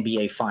 in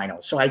NBA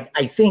finals. So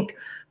I think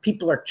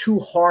people are too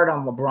hard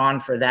on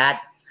LeBron for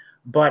that.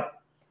 But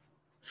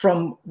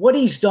from what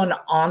he's done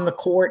on the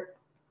court,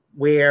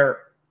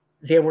 where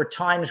there were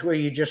times where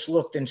you just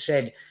looked and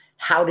said,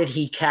 how did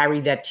he carry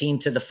that team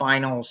to the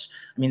finals?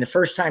 I mean, the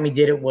first time he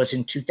did it was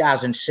in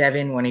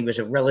 2007 when he was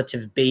a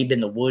relative babe in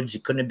the woods. He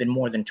couldn't have been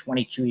more than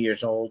 22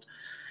 years old.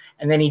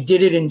 And then he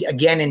did it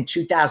again in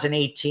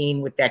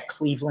 2018 with that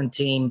Cleveland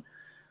team.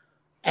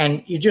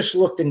 And you just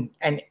looked and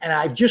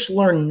I've just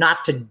learned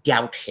not to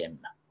doubt him,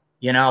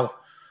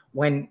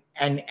 when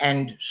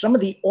and some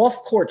of the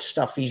off-court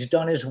stuff he's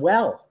done as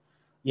well,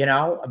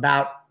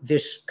 about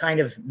this kind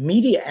of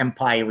media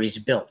empire he's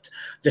built,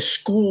 the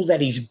school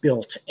that he's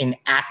built in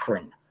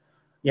Akron,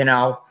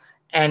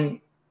 and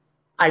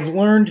I've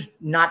learned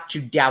not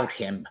to doubt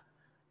him.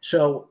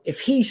 So if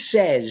he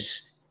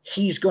says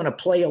he's going to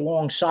play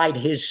alongside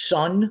his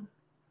son,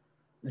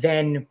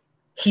 then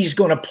he's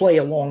going to play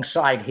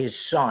alongside his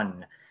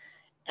son.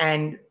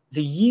 And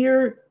the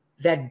year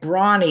that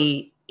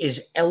Bronny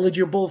is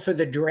eligible for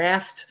the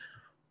draft,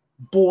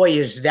 boy,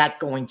 is that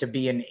going to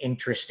be an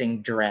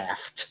interesting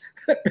draft.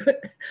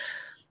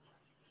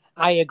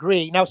 I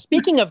agree. Now,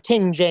 speaking of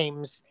King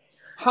James,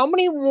 how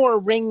many more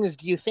rings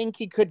do you think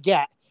he could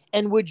get?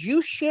 And would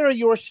you share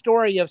your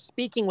story of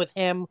speaking with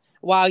him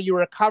while you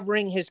were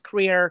covering his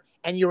career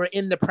and you were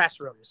in the press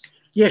rooms?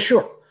 Yeah,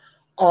 sure.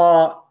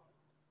 I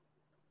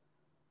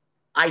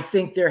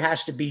think there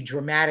has to be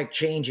dramatic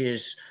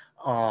changes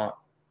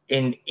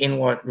in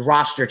what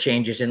roster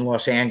changes in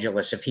Los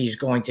Angeles if he's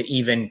going to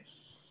even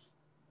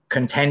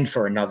contend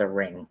for another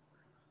ring.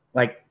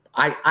 Like,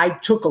 I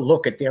took a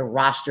look at their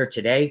roster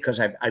today because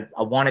I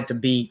wanted to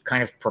be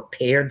kind of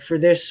prepared for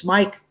this,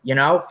 Mike,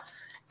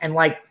 and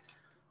like,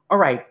 all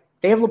right,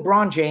 they have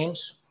LeBron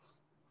James.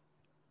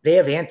 They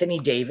have Anthony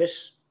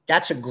Davis.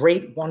 That's a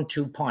great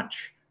 1-2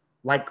 punch.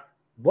 Like,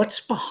 what's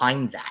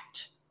behind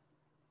that?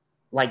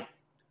 Like,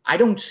 I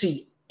don't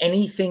see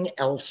anything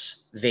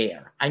else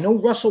there. I know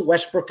Russell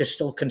Westbrook is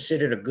still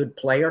considered a good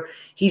player.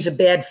 He's a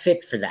bad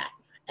fit for that.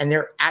 And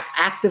they're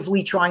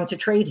actively trying to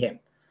trade him.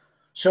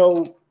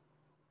 So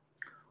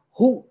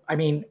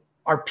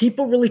are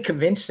people really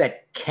convinced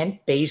that Kent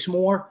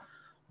Bazemore,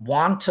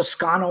 Juan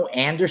Toscano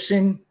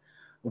Anderson,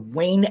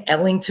 Wayne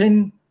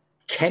Ellington,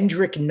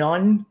 Kendrick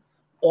Nunn,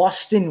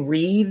 Austin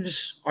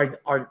Reeves,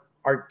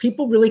 are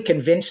people really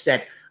convinced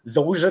that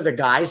those are the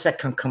guys that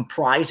can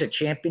comprise a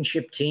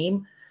championship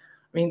team?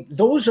 I mean,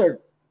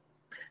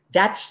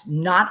 that's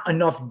not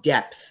enough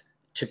depth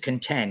to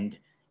contend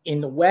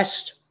in the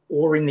West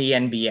or in the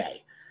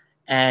NBA.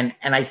 And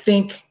I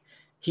think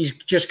he's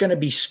just going to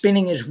be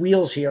spinning his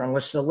wheels here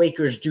unless the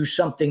Lakers do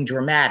something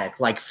dramatic,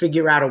 like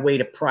figure out a way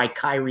to pry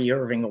Kyrie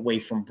Irving away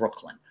from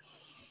Brooklyn.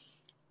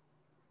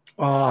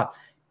 To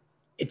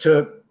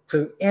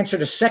answer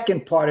the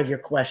second part of your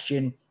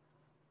question,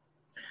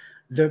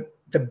 the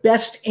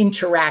best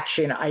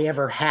interaction I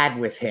ever had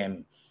with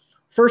him,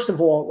 first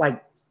of all,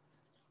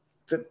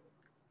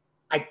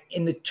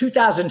 in the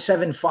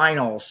 2007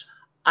 finals,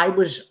 I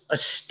was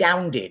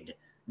astounded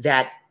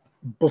that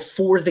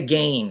before the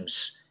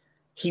games,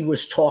 he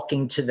was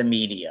talking to the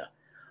media.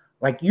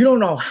 Like, you don't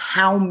know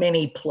how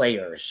many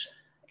players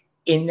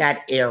in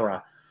that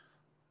era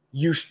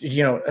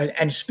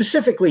and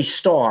specifically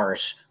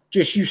stars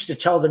just used to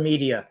tell the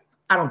media,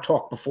 I don't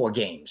talk before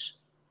games.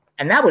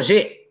 And that was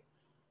it.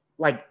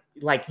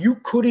 Like you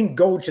couldn't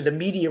go to the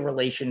media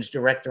relations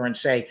director and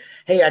say,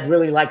 hey, I'd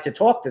really like to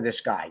talk to this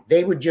guy.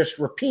 They would just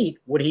repeat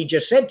what he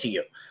just said to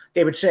you.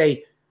 They would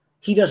say,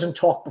 he doesn't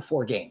talk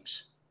before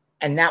games.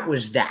 And that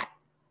was that.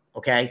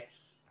 Okay.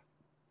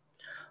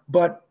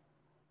 But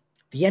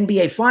the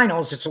NBA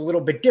Finals, it's a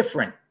little bit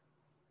different.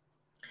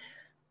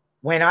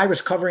 When I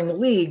was covering the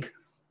league,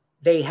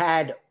 they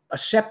had a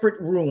separate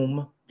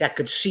room that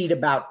could seat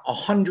about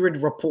 100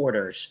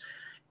 reporters.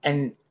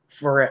 And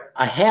for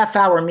a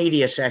half-hour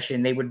media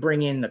session, they would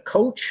bring in the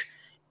coach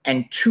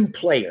and 2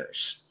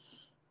 players.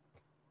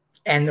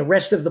 And the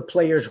rest of the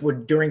players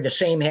would, during the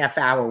same half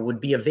hour,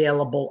 would be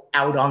available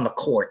out on the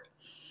court.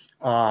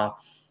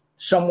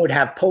 Some would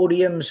have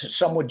podiums.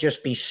 Some would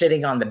just be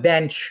sitting on the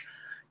bench,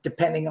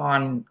 depending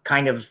on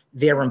kind of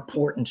their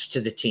importance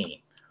to the team.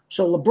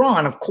 So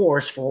LeBron, of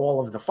course, for all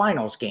of the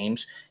finals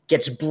games,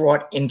 gets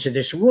brought into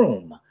this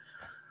room.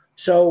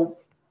 So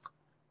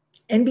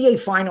NBA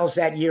Finals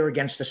that year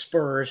against the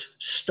Spurs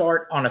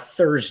start on a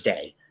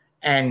Thursday.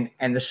 And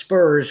the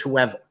Spurs, who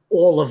have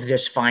all of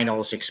this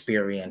finals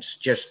experience,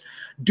 just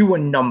do a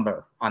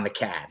number on the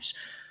Cavs.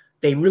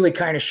 They really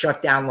kind of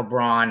shut down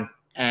LeBron,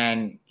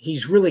 and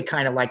he's really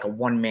kind of like a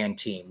one-man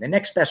team. The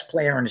next best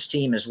player on his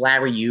team is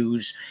Larry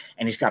Hughes,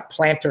 and he's got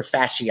plantar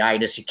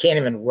fasciitis. He can't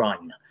even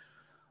run,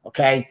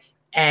 okay?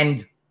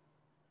 And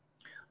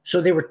so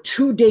there were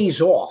 2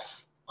 days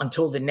off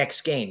until the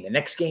next game. The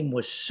next game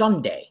was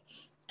Sunday,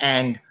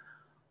 and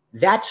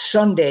that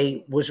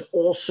Sunday was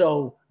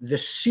also the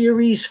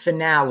series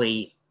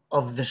finale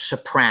of The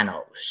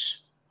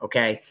Sopranos,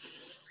 okay?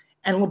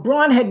 And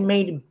LeBron had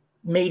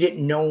made it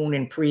known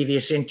in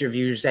previous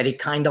interviews that he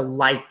kind of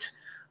liked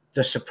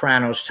The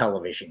Sopranos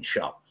television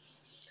show.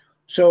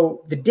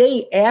 So the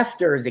day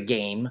after the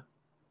game,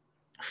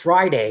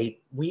 Friday,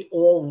 we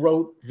all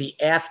wrote the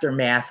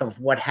aftermath of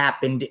what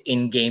happened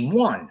in game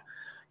 1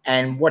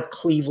 and what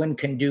Cleveland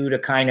can do to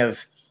kind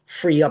of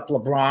free up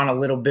LeBron a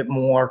little bit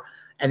more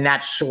and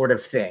that sort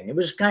of thing. It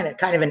was kind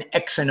of an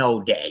X and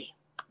O day,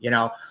 you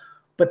know.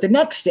 But the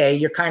next day,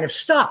 you're kind of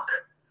stuck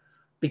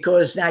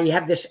because now you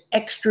have this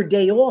extra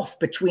day off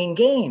between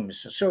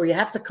games. So you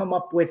have to come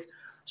up with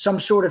some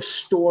sort of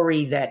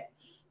story that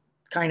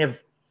kind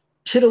of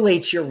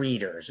titillates your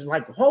readers. And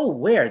like, oh,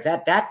 where?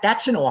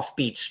 That's an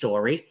offbeat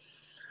story.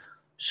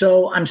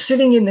 So I'm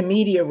sitting in the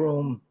media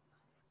room,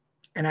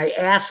 and I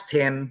asked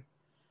him,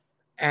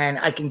 and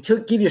I can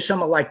give you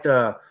some of like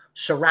the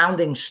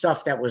surrounding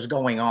stuff that was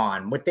going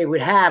on. What they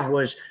would have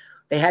was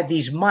they had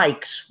these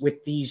mics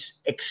with these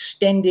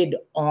extended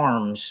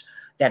arms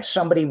that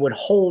somebody would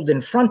hold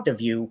in front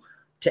of you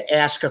to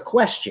ask a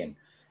question.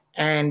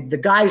 And the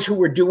guys who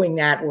were doing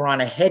that were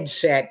on a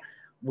headset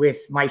with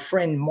my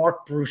friend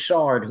Mark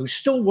Broussard, who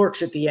still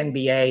works at the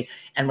NBA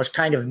and was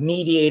kind of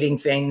mediating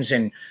things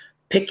and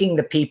picking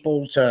the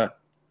people to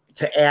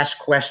ask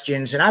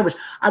questions. And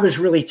I was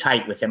really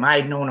tight with him. I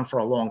had known him for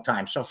a long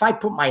time. So if I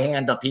put my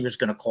hand up, he was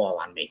going to call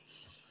on me.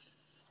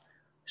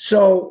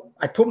 So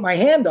I put my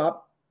hand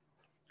up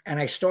and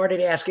I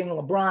started asking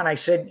LeBron. I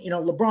said,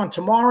 LeBron,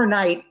 tomorrow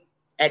night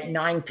at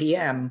 9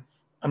 p.m.,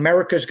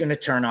 America's going to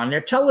turn on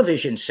their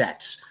television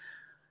sets.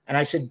 And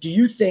I said, do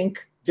you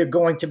think they're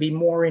going to be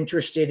more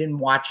interested in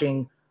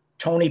watching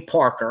Tony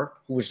Parker,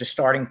 who was the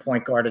starting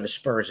point guard of the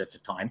Spurs at the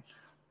time?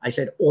 I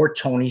said, or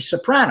Tony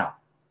Soprano.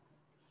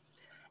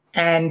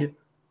 And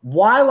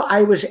while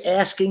I was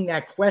asking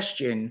that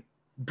question,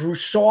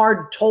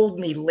 Broussard told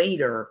me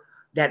later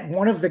that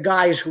one of the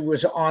guys who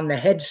was on the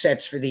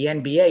headsets for the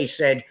NBA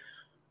said,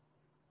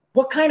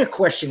 what kind of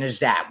question is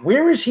that?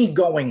 Where is he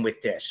going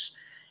with this?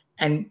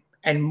 And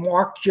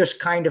Mark just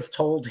kind of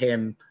told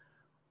him,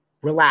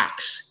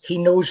 relax. He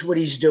knows what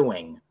he's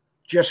doing.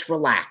 just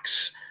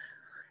relax.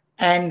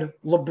 And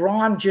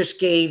LeBron just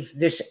gave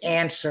this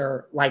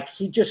answer, like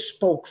he just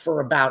spoke for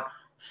about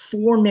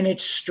 4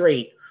 minutes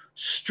straight,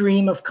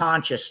 stream of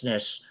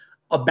consciousness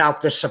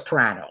about The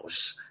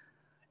Sopranos.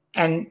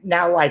 And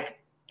now, like,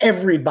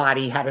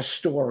 everybody had a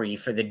story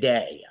for the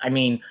day. I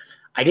mean,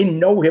 I didn't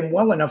know him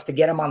well enough to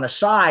get him on the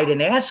side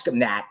and ask him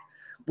that,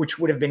 which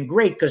would have been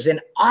great because then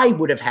I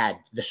would have had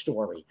the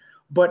story.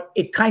 But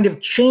it kind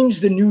of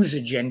changed the news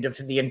agenda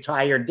for the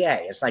entire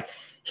day. It's like,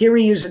 here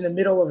he is in the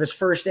middle of his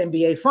first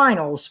NBA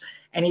Finals,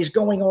 and he's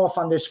going off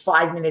on this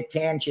 5-minute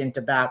tangent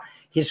about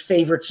his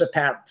favorite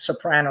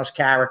Sopranos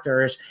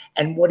characters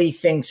and what he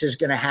thinks is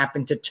going to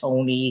happen to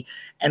Tony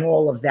and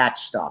all of that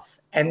stuff.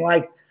 And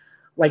like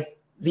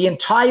the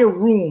entire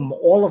room,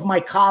 all of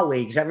my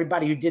colleagues,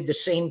 everybody who did the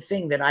same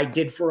thing that I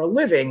did for a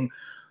living,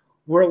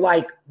 were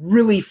like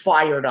really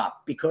fired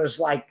up because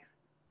like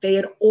they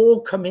had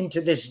all come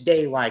into this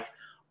day like,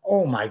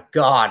 oh my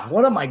God,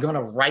 what am I going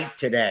to write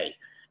today?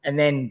 And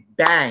then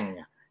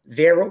bang,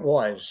 there it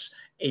was,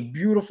 a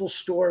beautiful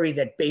story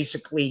that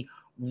basically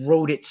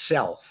wrote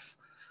itself.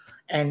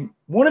 And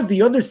one of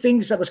the other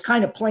things that was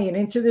kind of playing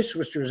into this,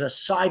 which was a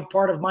side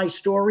part of my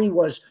story,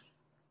 was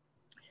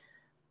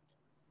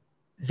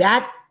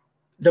that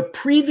the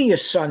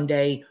previous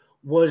Sunday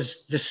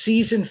was the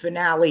season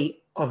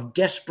finale of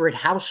Desperate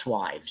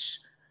Housewives.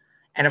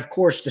 And of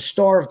course, the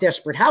star of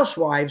Desperate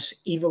Housewives,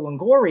 Eva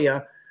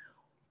Longoria,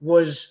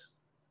 was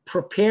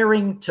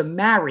preparing to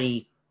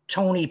marry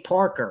Tony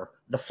Parker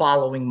the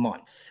following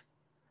month.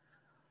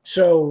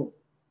 So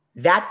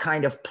that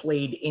kind of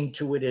played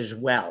into it as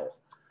well.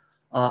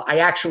 I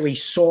actually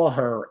saw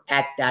her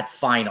at that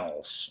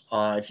finals.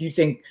 If you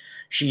think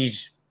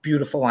she's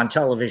beautiful on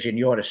television,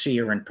 you ought to see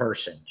her in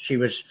person. She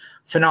was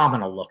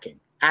phenomenal looking,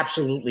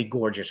 absolutely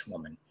gorgeous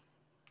woman.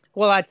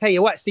 Well, I tell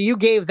you what, so you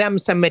gave them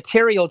some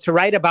material to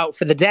write about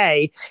for the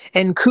day,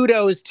 and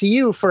kudos to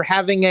you for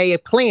having a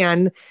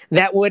plan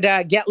that would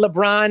get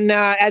LeBron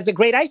as a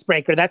great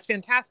icebreaker. That's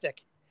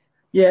fantastic.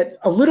 Yeah,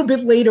 a little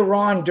bit later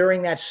on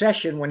during that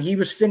session, when he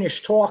was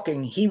finished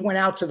talking, he went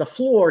out to the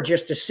floor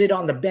just to sit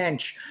on the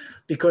bench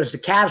because the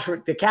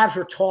Cavs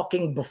were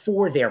talking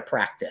before their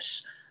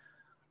practice.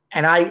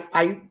 And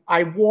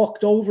I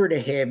walked over to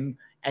him,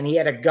 and he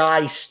had a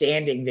guy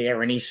standing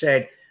there, and he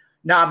said,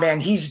 "Nah, man,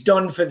 he's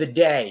done for the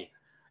day."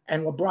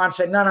 And LeBron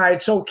said, no,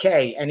 it's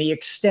okay. And he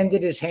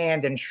extended his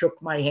hand and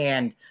shook my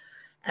hand.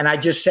 And I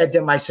just said to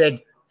him, I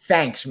said,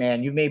 "Thanks,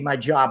 man. You made my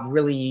job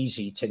really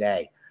easy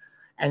today."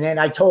 And then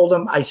I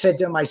said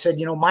to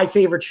him, my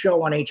favorite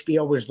show on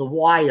HBO was The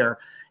Wire.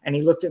 And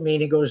he looked at me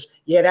and he goes,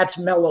 "Yeah, that's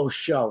Melo's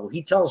show.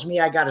 He tells me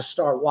I got to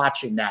start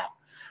watching that."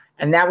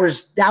 And that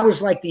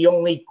was like the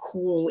only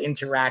cool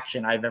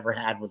interaction I've ever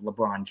had with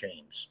LeBron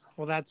James.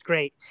 Well, that's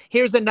great.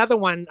 Here's another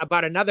one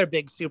about another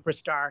big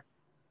superstar.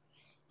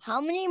 How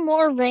many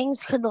more rings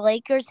could the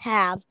Lakers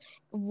have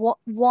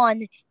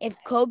won if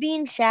Kobe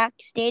and Shaq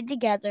stayed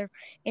together?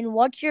 And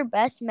what's your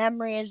best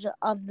memories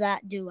of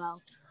that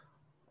duo?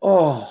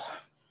 Oh,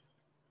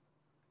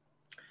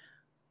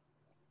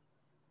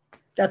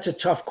 that's a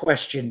tough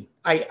question.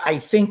 I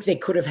think they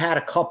could have had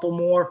a couple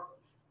more.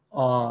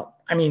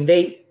 I mean,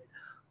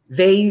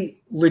 they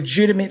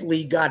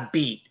legitimately got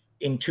beat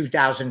in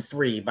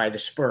 2003 by the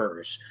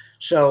Spurs.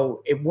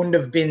 So it wouldn't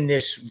have been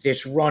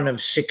this run of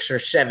 6 or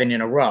 7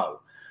 in a row.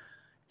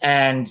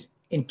 And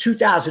in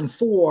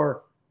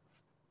 2004,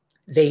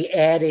 they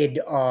added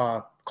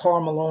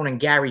Karl Malone and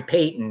Gary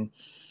Payton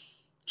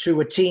to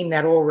a team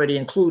that already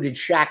included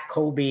Shaq,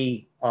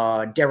 Kobe,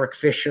 Derek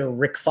Fisher,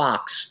 Rick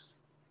Fox.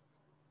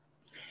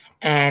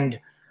 And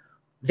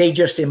they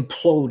just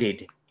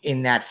imploded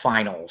in that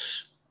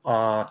finals.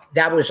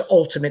 That was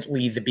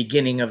ultimately the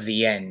beginning of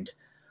the end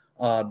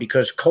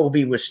because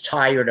Kobe was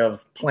tired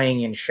of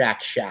playing in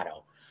Shaq's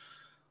shadow.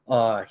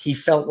 He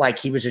felt like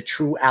he was a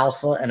true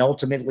alpha, and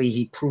ultimately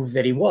he proved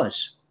that he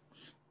was.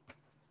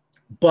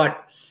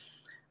 But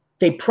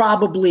they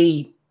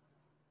probably,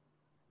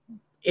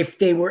 if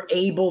they were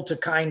able to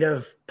kind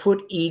of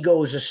put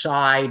egos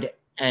aside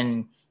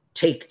and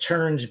take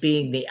turns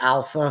being the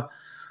alpha,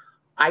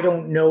 I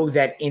don't know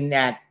that in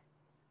that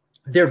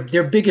their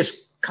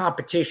biggest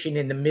competition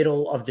in the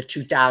middle of the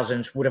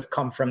 2000s would have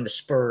come from the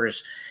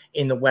Spurs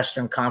in the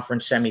Western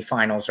Conference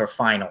semifinals or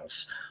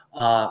finals.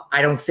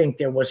 I don't think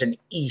there was an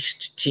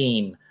East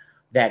team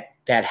that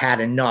had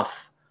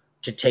enough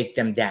to take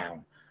them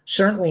down.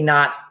 Certainly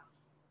not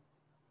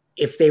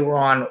if they were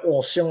on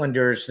all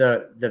cylinders,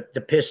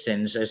 the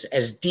Pistons.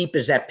 As deep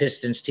as that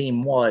Pistons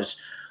team was,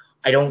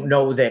 I don't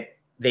know that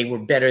they were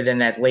better than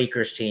that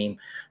Lakers team.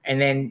 And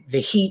then the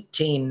Heat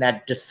team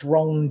that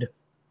dethroned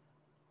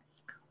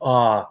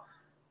the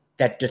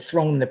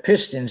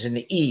Pistons in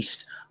the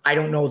East, I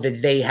don't know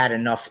that they had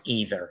enough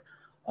either.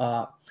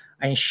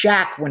 And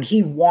Shaq, when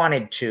he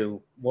wanted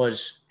to,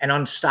 was an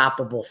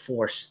unstoppable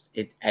force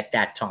at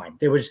that time.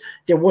 There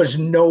was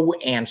no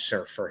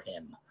answer for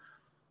him.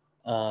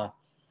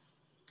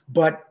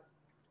 But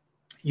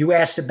you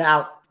asked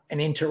about an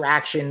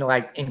interaction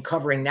like in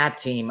covering that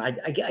team.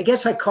 I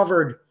guess I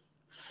covered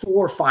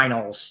 4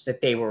 finals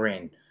that they were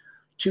in.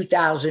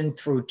 2000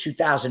 through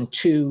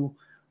 2002,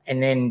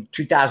 and then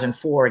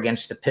 2004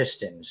 against the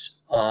Pistons.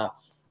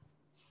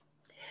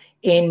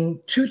 In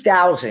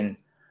 2000,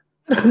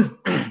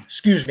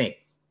 excuse me,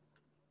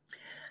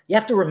 you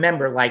have to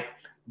remember, like,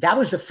 that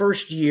was the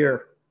first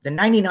year, the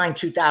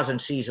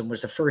 99-2000 season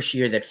was the first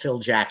year that Phil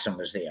Jackson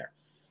was there.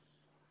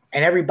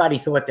 And everybody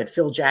thought that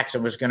Phil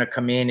Jackson was going to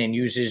come in and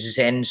use his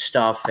Zen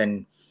stuff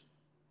and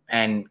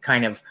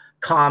kind of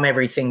calm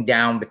everything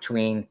down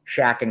between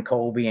Shaq and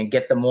Kobe and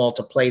get them all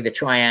to play the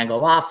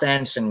triangle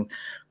offense and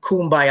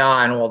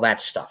kumbaya and all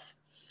that stuff.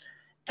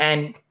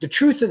 And the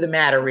truth of the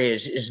matter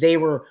is they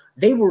were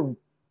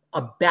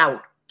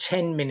about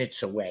 10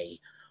 minutes away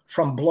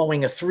from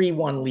blowing a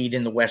 3-1 lead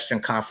in the Western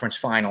Conference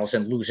Finals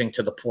and losing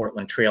to the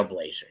Portland Trail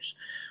Blazers,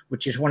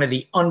 which is one of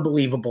the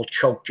unbelievable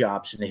choke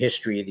jobs in the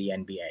history of the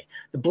NBA.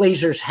 The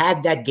Blazers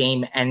had that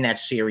game and that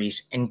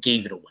series and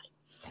gave it away.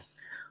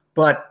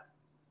 But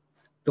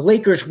the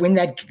Lakers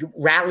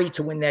rally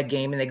to win that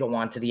game, and they go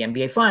on to the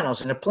NBA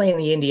Finals, and they're playing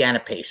the Indiana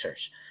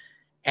Pacers.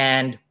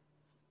 And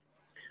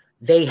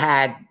they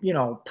had,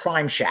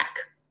 prime Shaq,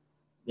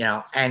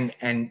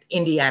 and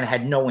Indiana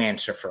had no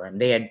answer for him.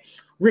 They had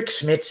Rick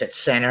Smits at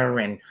center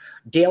and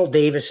Dale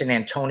Davis and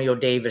Antonio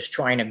Davis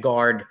trying to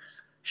guard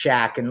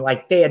Shaq, and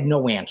they had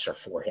no answer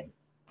for him.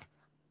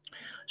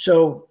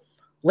 So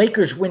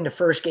Lakers win the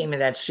first game of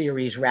that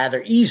series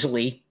rather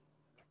easily.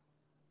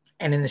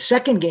 And in the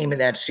second game of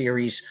that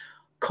series,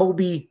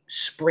 Kobe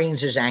sprains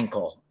his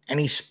ankle, and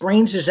he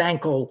sprains his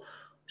ankle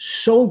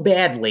so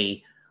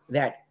badly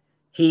that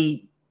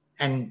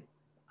and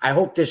I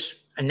hope this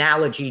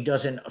analogy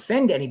doesn't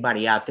offend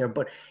anybody out there,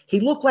 but he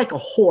looked like a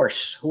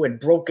horse who had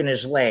broken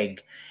his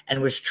leg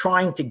and was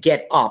trying to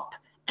get up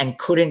and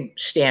couldn't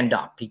stand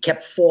up. He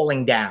kept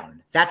falling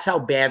down. That's how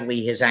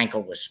badly his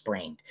ankle was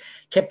sprained.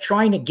 Kept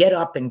trying to get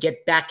up and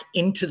get back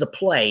into the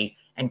play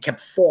and kept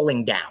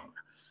falling down.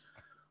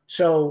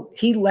 So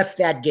he left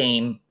that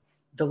game.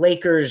 The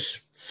Lakers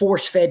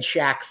force-fed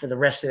Shaq for the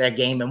rest of that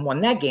game and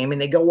won that game,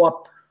 and they go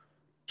up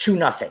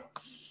 2-0.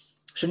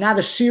 So now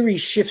the series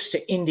shifts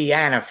to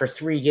Indiana for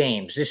 3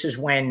 games. This is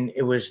when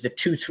it was the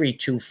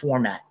 2-3-2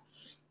 format.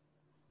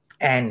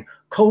 And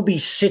Kobe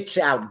sits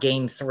out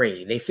game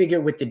 3. They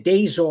figure with the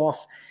days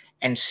off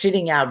and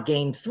sitting out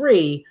game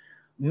 3,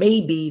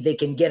 maybe they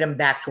can get him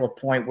back to a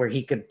point where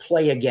he could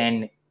play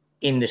again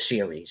in the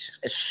series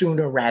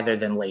sooner rather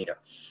than later.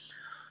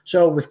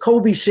 So with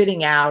Kobe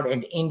sitting out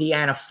and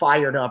Indiana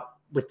fired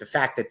up with the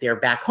fact that they're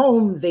back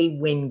home, they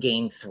win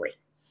game 3.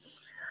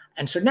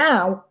 And so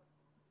now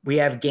we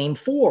have game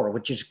 4,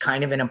 which is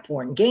kind of an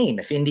important game.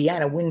 If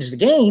Indiana wins the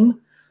game,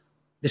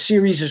 the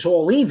series is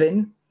all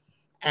even,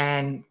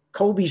 and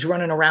Kobe's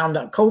running around.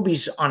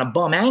 Kobe's on a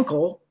bum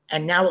ankle,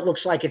 and now it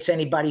looks like it's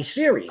anybody's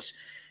series.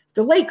 If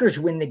the Lakers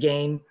win the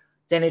game,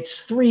 then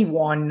it's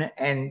 3-1,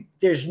 and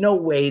there's no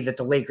way that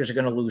the Lakers are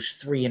going to lose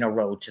 3 in a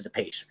row to the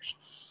Pacers.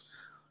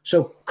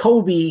 So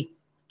Kobe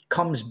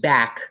comes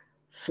back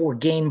for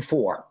game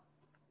 4,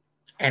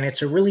 and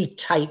it's a really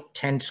tight,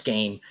 tense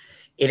game.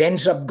 It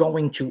ends up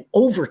going to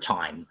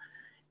overtime,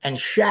 and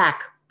Shaq,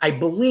 I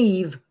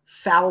believe,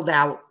 fouled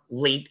out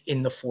late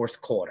in the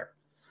 4th quarter.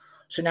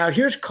 So now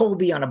here's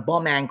Kobe on a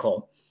bum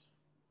ankle,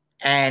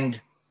 and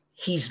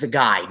he's the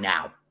guy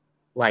now.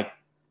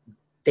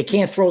 They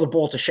can't throw the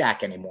ball to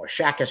Shaq anymore.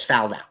 Shaq has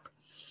fouled out,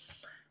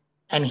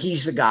 and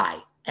he's the guy,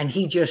 and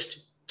he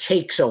just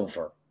takes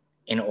over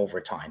in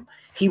overtime.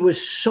 He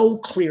was so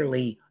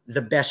clearly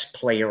the best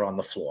player on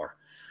the floor,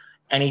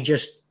 and he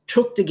just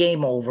took the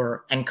game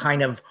over and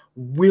kind of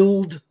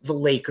willed the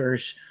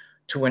Lakers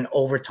to an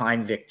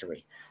overtime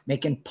victory,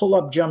 making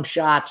pull-up jump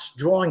shots,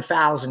 drawing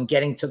fouls and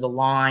getting to the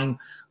line,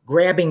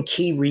 grabbing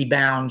key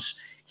rebounds.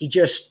 He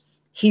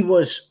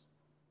was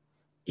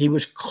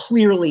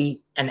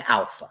clearly an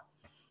alpha.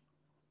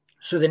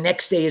 So the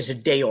next day is a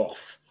day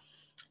off,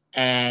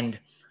 and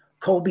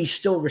Kobe's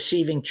still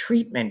receiving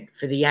treatment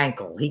for the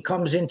ankle. He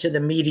comes into the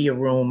media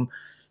room,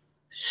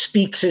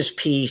 speaks his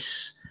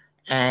piece,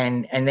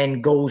 and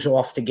then goes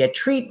off to get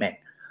treatment.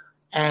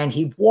 And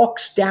he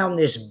walks down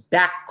this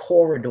back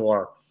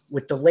corridor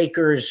with the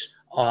Lakers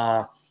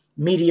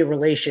media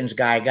relations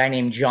guy, a guy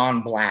named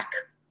John Black.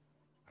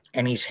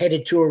 And he's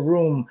headed to a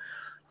room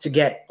to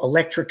get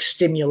electric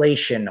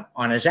stimulation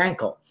on his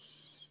ankle.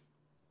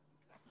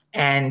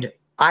 And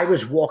I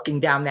was walking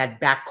down that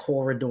back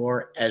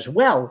corridor as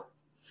well,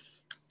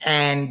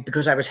 and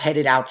because I was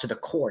headed out to the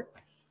court.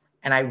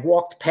 And I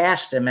walked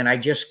past him, and I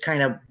just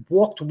kind of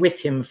walked with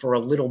him for a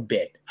little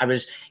bit. It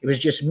was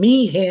just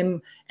me,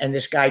 him, and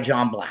this guy,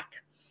 John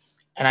Black.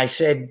 And I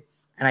said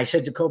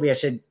to Kobe, I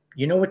said,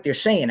 you know what they're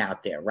saying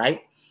out there,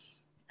 right?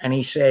 And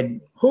he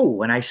said,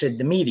 who? And I said,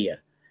 the media.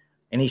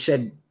 And he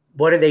said,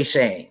 what are they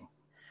saying?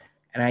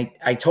 And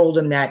I told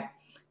him that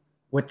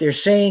what they're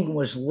saying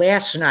was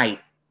last night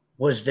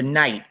was the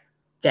night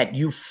that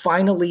you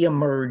finally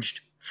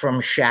emerged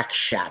from Shaq's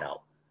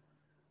shadow,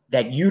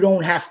 that you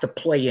don't have to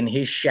play in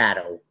his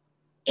shadow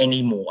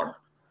anymore.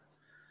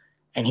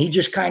 And he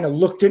just kind of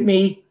looked at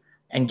me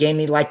and gave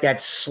me like that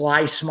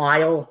sly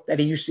smile that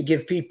he used to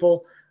give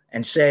people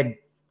and said,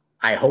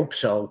 I hope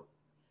so.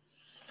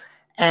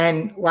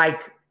 And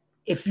like,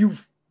 if you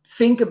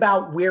think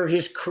about where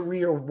his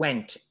career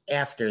went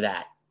after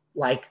that,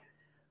 like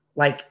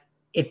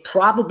it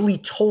probably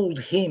told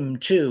him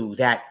too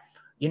that,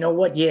 you know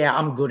what? Yeah,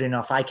 I'm good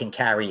enough. I can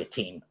carry a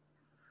team.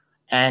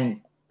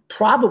 And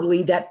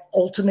probably that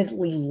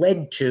ultimately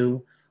led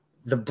to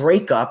the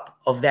breakup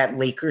of that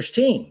Lakers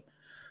team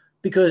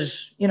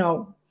because, you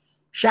know,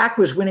 Shaq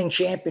was winning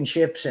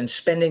championships and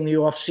spending the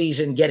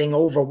offseason getting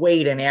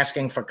overweight and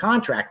asking for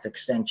contract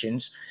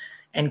extensions.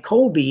 And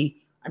Kobe,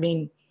 I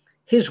mean,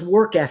 his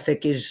work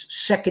ethic is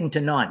second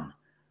to none.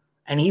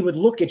 And he would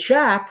look at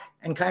Shaq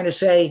and kind of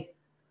say,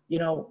 you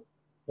know,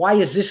 why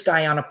is this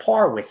guy on a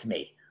par with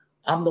me?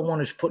 I'm the one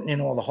who's putting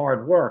in all the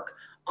hard work.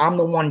 I'm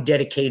the one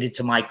dedicated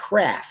to my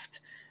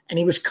craft. And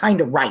he was kind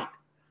of right,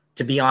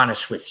 to be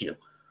honest with you.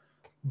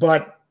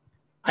 But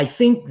I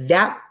think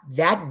that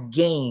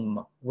game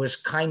was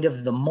kind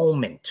of the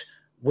moment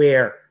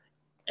where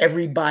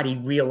everybody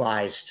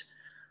realized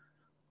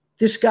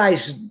this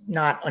guy's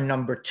not a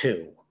number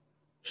two.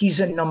 He's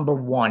a number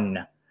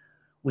one.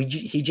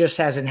 He just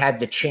hasn't had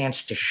the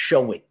chance to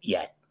show it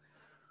yet.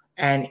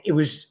 And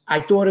I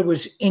thought it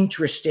was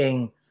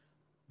interesting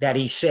that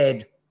he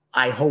said,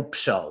 I hope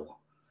so,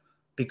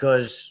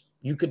 because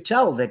you could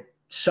tell that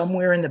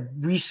somewhere in the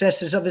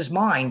recesses of his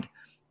mind,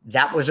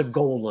 that was a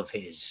goal of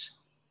his.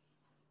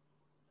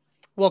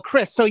 Well,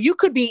 Chris, so you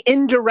could be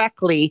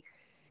indirectly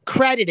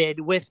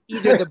credited with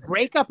either the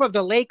breakup of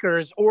the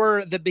Lakers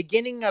or the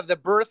beginning of the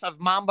birth of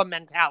Mamba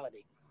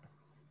mentality.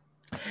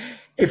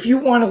 If you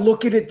want to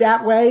look at it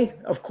that way,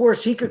 of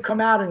course, he could come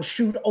out and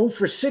shoot 0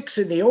 for 6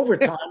 in the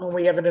overtime and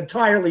we have an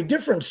entirely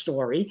different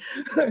story.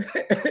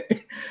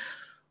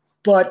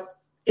 But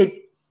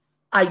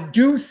I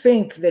do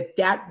think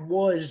that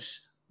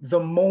was the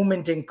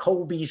moment in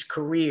Kobe's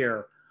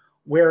career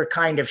where it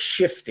kind of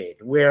shifted,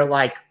 where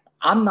like,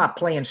 I'm not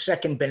playing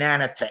second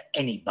banana to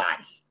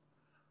anybody.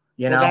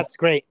 You know, that's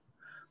great.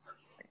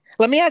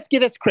 Let me ask you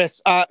this,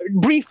 Chris,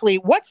 briefly,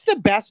 what's the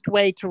best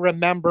way to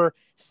remember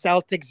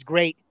Celtics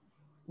great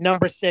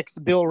number 6,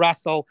 Bill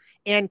Russell?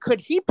 And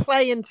could he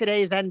play in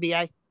today's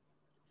NBA?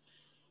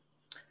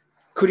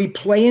 Could he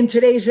play in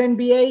today's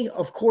NBA?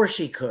 Of course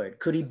he could.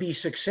 Could he be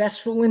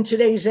successful in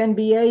today's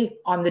NBA?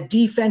 On the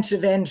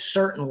defensive end,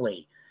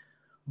 certainly.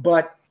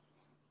 But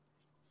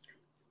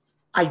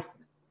I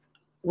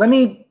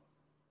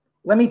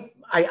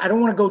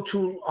don't want to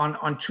go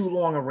on too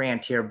long a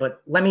rant here,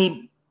 but let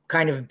me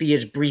kind of be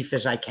as brief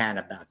as I can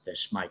about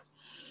this, Mike.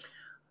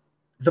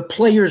 The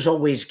players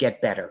always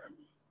get better.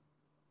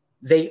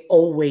 They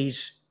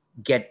always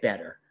get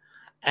better.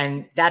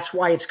 And that's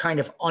why it's kind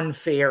of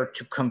unfair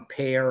to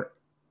compare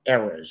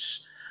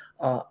eras.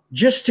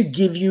 Just to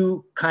give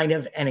you kind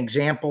of an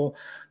example,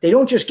 they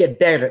don't just get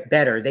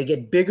better. They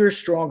get bigger,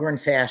 stronger,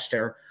 and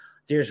faster.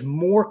 There's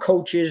more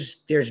coaches.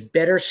 There's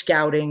better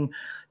scouting.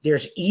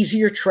 There's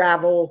easier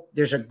travel.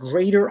 There's a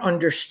greater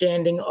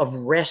understanding of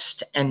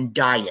rest and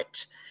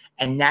diet.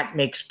 And that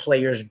makes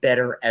players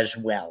better as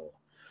well.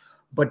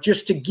 But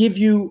just to give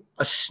you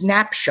a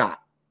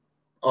snapshot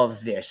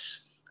of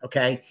this,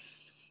 okay?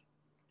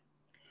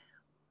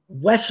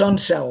 Wes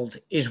Unseld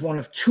is one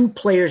of 2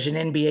 players in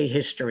NBA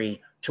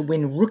history to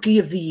win Rookie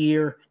of the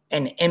Year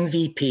and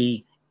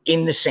MVP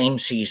in the same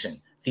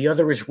season. The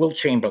other is Wilt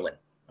Chamberlain,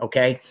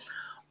 okay?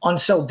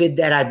 Unseld did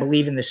that, I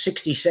believe, in the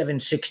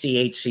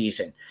 67-68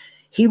 season.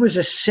 He was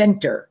a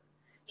center.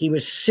 He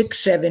was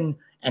 6'7"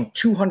 and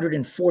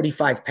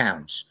 245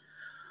 pounds.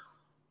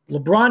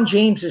 LeBron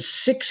James is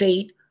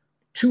 6'8",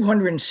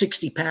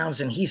 260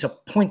 pounds, and he's a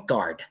point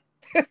guard.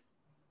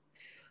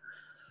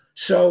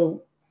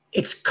 So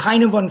it's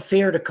kind of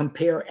unfair to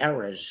compare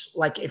eras.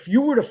 Like if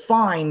you were to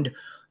find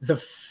the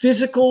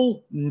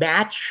physical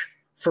match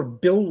for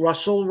Bill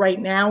Russell right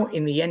now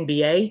in the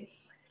NBA,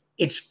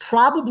 it's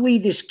probably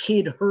this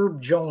kid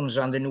Herb Jones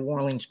on the New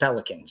Orleans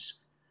Pelicans.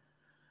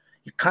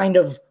 You're kind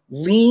of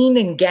lean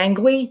and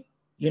gangly,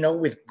 you know,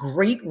 with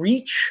great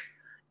reach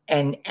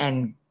and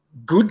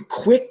good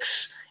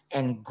quicks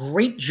and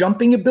great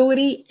jumping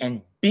ability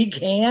and big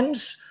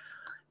hands.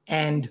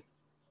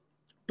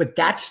 But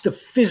that's the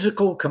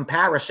physical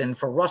comparison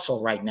for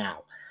Russell right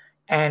now.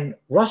 And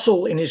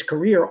Russell in his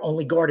career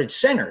only guarded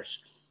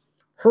centers.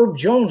 Herb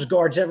Jones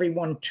guards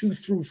everyone 2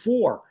 through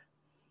 4,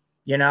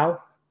 you know?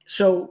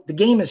 So the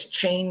game has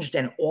changed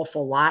an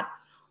awful lot,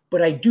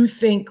 but I do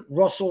think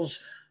Russell's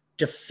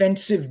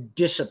defensive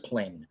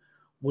discipline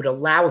would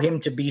allow him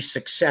to be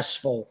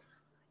successful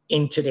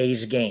in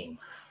today's game.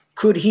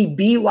 Could he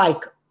be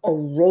like a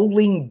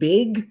rolling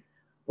big,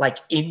 like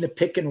in the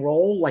pick and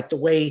roll, like the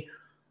way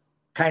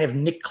kind of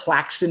Nick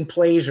Claxton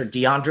plays or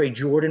DeAndre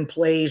Jordan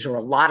plays or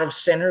a lot of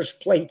centers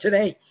play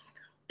today?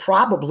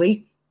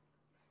 Probably.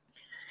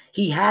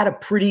 He had a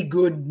pretty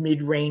good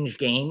mid-range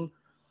game,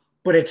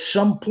 but at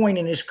some point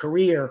in his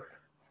career,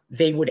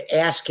 they would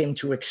ask him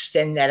to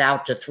extend that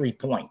out to 3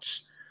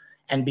 points.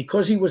 And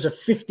because he was a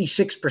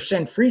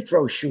 56% free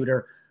throw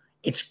shooter,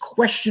 it's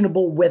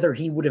questionable whether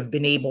he would have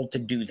been able to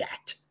do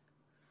that.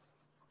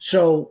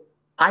 So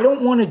I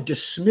don't want to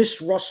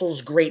dismiss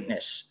Russell's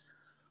greatness,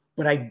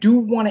 but I do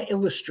want to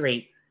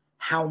illustrate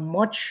how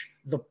much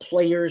the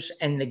players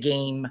and the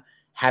game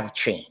have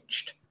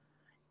changed.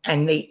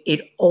 And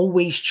it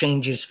always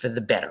changes for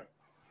the better.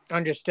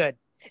 Understood.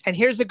 And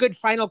here's a good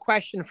final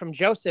question from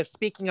Joseph,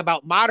 speaking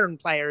about modern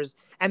players,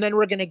 and then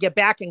we're going to get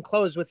back and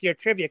close with your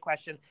trivia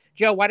question.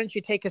 Joe, why don't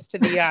you take us to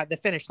the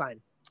finish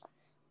line?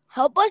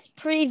 Help us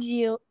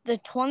preview the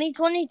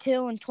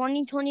 2022 and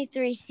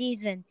 2023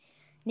 season.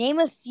 Name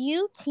a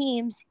few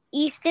teams,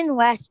 East and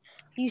West,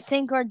 you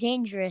think are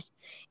dangerous,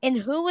 and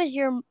who is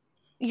your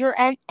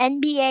NBA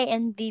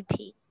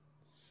MVP?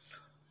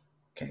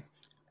 Okay.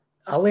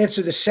 I'll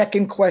answer the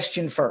second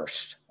question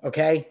first,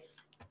 okay?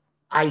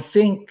 I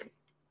think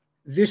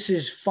this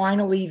is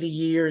finally the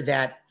year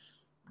that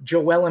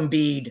Joel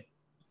Embiid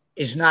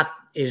is not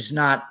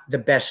the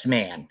best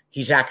man.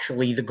 He's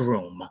actually the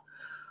groom.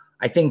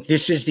 I think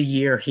this is the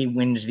year he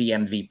wins the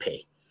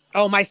MVP.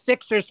 Oh, my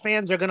Sixers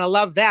fans are going to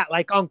love that,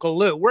 like Uncle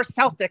Lou. We're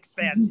Celtics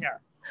fans here.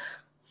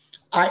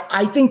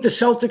 I think the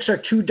Celtics are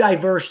too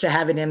diverse to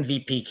have an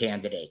MVP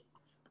candidate.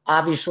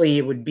 Obviously,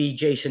 it would be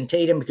Jason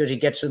Tatum because he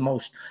gets the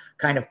most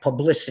kind of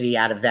publicity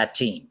out of that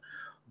team.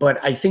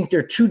 But I think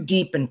they're too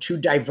deep and too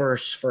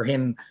diverse for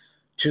them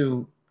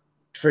to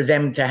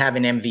have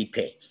an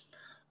MVP.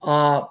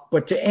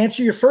 But to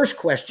answer your first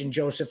question,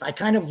 Joseph, I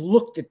kind of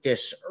looked at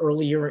this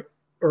earlier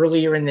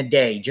in the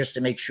day just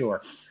to make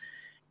sure.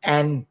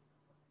 And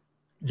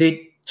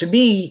to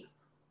me,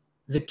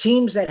 the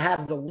teams that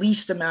have the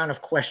least amount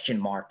of question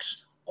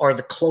marks are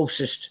the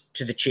closest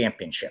to the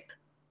championship,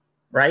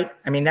 right?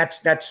 I mean, that's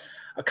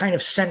a kind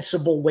of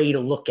sensible way to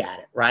look at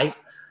it, right?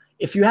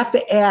 If you have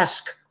to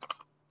ask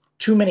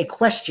too many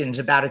questions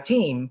about a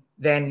team,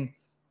 then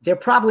they're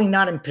probably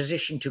not in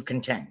position to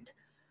contend.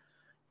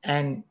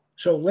 And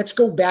so let's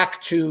go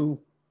back to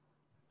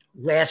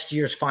last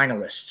year's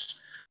finalists,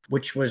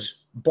 which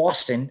was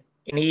Boston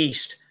in the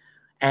East.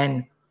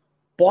 And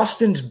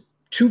Boston's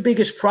two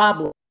biggest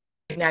problems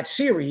in that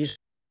series,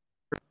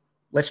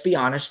 let's be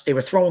honest, they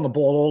were throwing the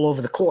ball all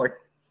over the court,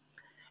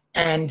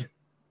 and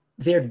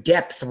their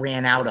depth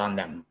ran out on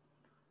them.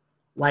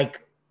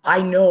 Like,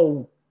 I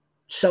know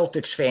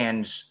Celtics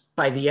fans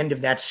by the end of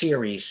that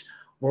series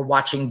were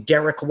watching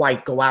Derek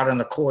White go out on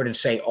the court and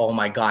say, oh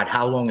my God,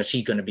 how long is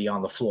he going to be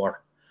on the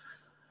floor?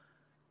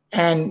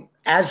 And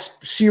as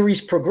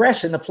series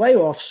progress in the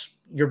playoffs,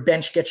 your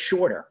bench gets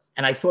shorter.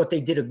 And I thought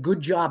they did a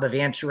good job of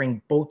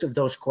answering both of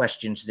those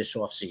questions this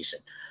offseason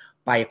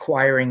by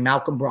acquiring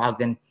Malcolm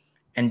Brogdon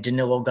and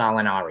Danilo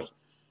Gallinari.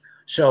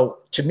 So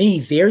to me,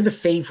 they're the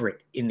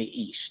favorite in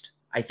the East.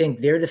 I think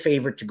they're the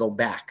favorite to go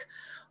back.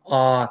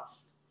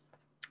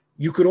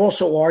 You could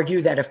also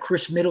argue that if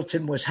Chris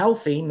Middleton was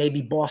healthy,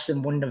 maybe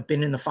Boston wouldn't have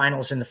been in the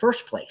finals in the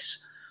first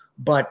place.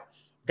 But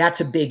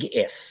that's a big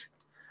if.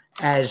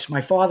 As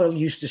my father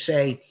used to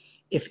say,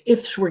 if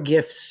ifs were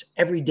gifts,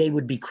 every day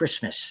would be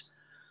Christmas.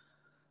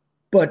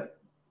 But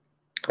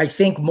I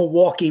think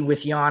Milwaukee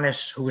with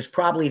Giannis, who is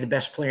probably the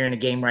best player in the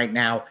game right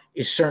now,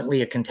 is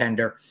certainly a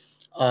contender.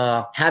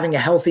 Having a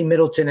healthy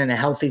Middleton and a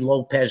healthy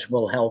Lopez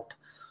will help.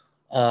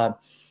 I'm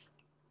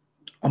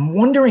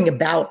wondering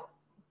about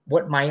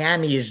what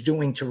Miami is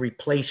doing to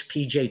replace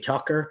PJ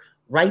Tucker.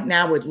 Right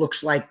now, it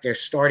looks like their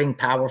starting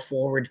power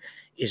forward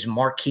is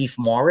Markieff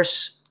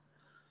Morris.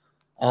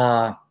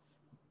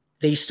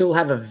 They still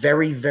have a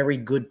very, very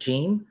good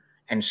team,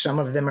 and some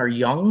of them are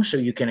young, so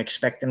you can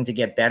expect them to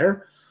get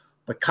better.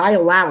 But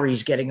Kyle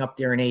Lowry's getting up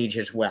there in age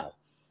as well.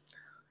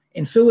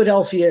 In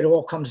Philadelphia, it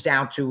all comes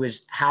down to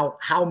is how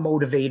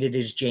motivated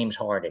is James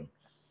Harden.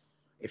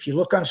 If you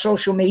look on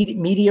social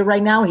media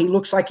right now, he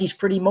looks like he's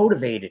pretty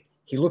motivated.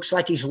 He looks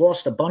like he's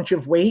lost a bunch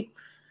of weight.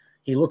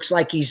 He looks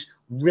like he's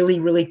really,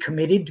 really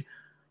committed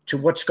to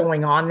what's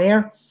going on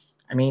there.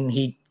 I mean,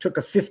 he took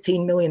a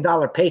 $15 million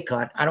pay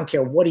cut. I don't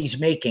care what he's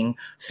making.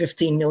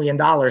 $15 million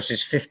is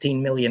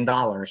 $15 million.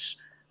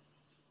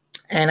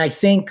 And I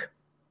think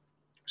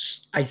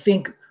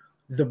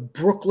the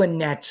Brooklyn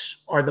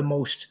Nets are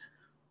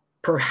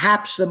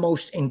perhaps the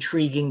most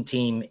intriguing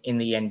team in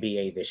the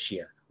NBA this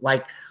year.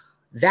 Like,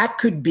 that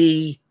could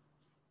be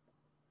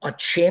a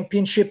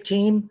championship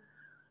team,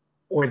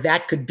 or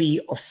that could be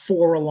a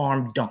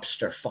 4-alarm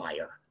dumpster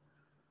fire.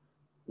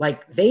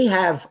 Like, they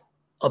have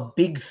a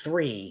big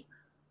three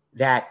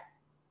that,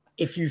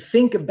 if you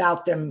think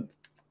about them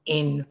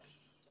in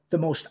the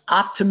most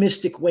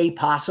optimistic way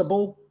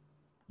possible,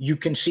 you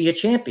can see a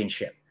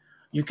championship.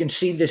 You can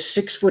see this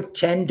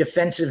 6'10"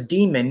 defensive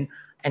demon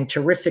and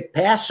terrific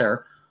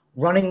passer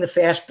running the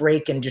fast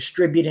break and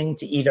distributing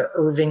to either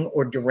Irving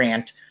or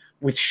Durant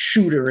with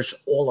shooters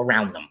all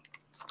around them.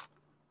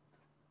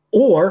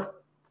 Or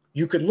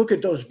you could look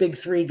at those big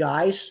three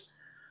guys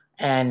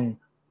and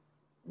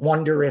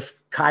wonder if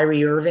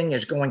Kyrie Irving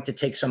is going to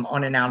take some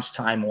unannounced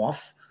time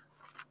off,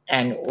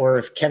 or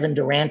if Kevin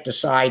Durant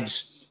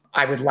decides,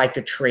 I would like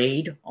a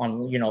trade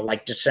on,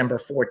 like December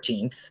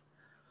 14th,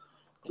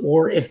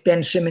 or if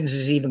Ben Simmons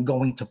is even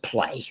going to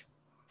play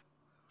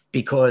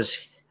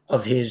because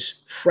of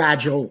his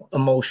fragile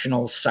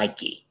emotional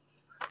psyche.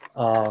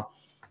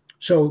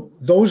 So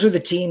those are the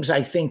teams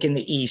I think in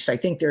the East. I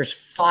think there's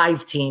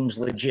 5 teams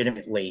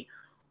legitimately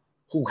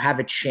who have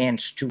a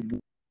chance to win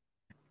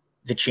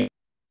the championship.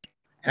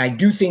 And I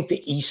do think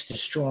the East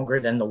is stronger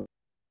than the West.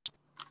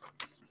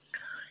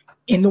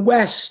 In the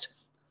West,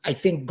 I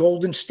think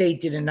Golden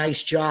State did a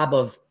nice job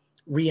of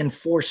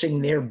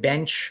reinforcing their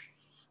bench.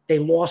 They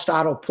lost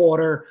Otto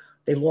Porter.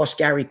 They lost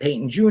Gary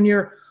Payton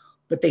Jr.,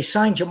 but they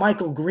signed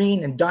JaMychal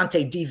Green and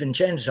Dante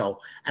DiVincenzo,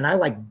 and I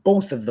like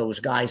both of those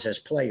guys as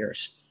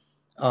players.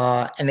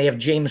 And they have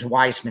James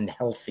Wiseman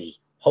healthy,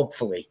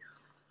 hopefully.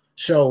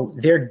 So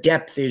their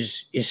depth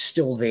is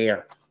still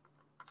there.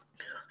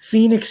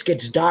 Phoenix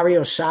gets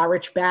Dario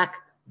Saric back.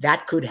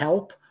 That could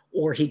help,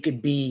 or he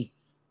could be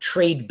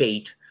trade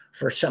bait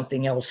for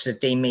something else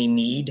that they may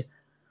need.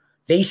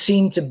 They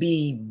seem to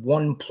be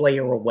one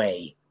player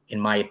away, in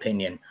my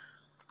opinion.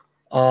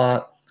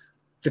 The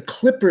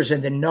Clippers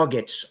and the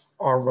Nuggets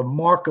are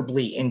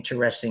remarkably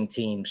interesting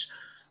teams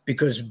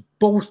because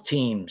both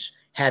teams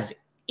have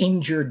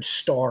injured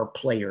star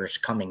players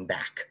coming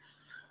back.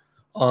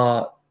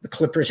 The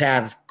Clippers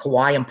have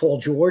Kawhi and Paul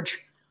George,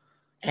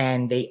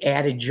 and they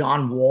added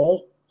John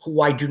Wall,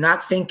 who I do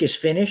not think is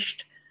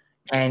finished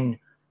and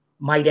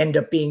might end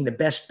up being the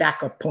best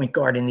backup point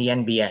guard in the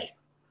NBA.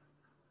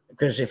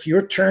 Because if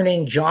you're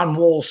turning John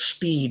Wall's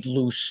speed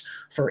loose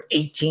for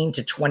 18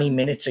 to 20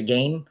 minutes a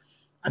game,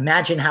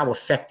 imagine how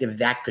effective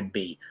that could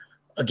be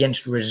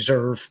against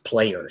reserve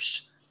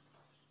players.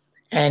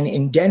 And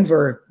in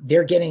Denver,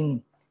 they're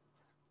getting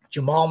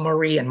Jamal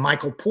Murray and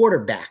Michael Porter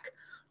back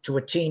to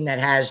a team that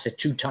has the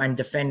 2-time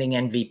defending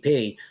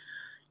MVP.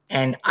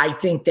 And I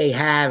think they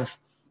have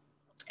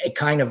a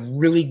kind of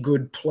really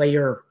good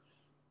player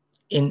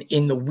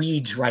in the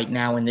weeds right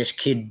now in this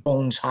kid,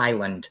 Bones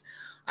Highland.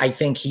 I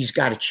think he's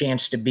got a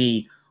chance to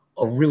be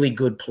a really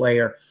good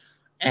player.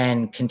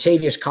 And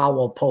Kentavious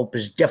Caldwell-Pope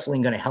is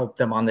definitely going to help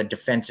them on the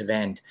defensive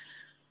end.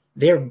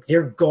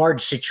 Their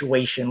guard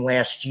situation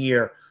last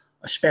year,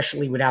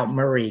 especially without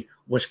Murray,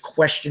 was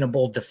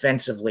questionable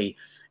defensively.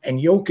 And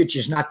Jokic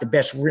is not the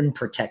best rim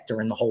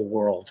protector in the whole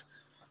world.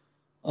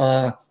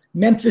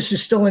 Memphis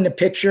is still in the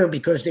picture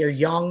because they're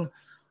young.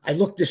 I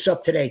looked this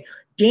up today.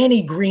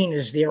 Danny Green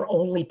is their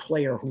only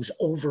player who's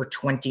over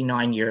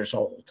 29 years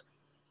old.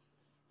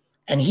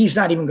 And he's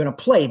not even going to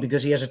play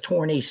because he has a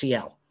torn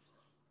ACL.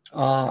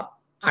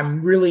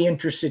 I'm really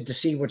interested to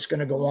see what's going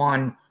to go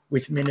on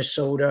with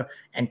Minnesota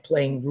and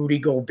playing Rudy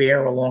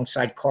Gobert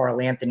alongside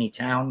Karl Anthony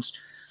Towns.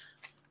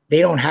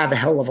 They don't have a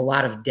hell of a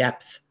lot of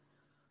depth.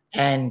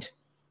 And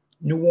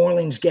New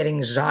Orleans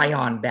getting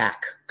Zion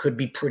back could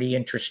be pretty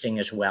interesting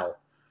as well.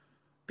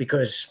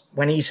 Because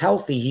when he's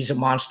healthy, he's a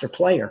monster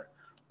player.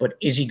 But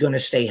is he going to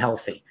stay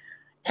healthy?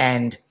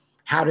 And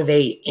how do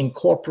they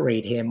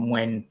incorporate him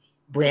when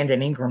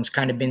Brandon Ingram's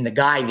kind of been the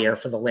guy there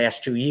for the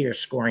last 2 years,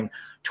 scoring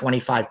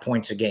 25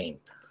 points a game?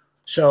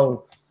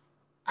 So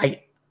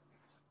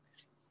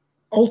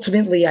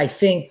ultimately, I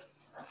think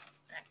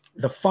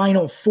the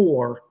Final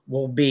Four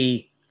will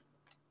be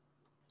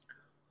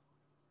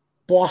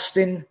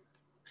Boston,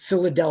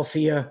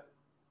 Philadelphia,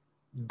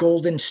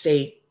 Golden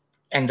State,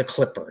 and the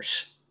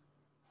Clippers.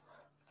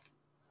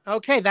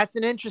 Okay, that's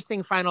an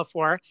interesting Final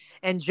Four.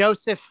 And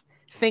Joseph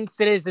thinks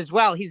it is as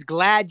well. He's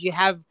glad you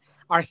have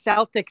our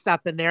Celtics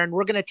up in there, and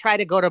we're going to try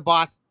to go to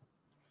Boston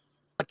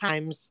at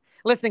times.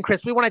 Listen,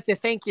 Chris, we wanted to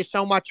thank you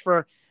so much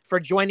for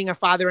joining A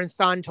Father and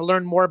Son to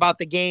learn more about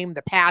the game,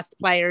 the past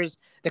players,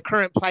 the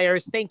current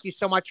players. Thank you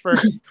so much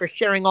for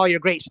sharing all your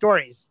great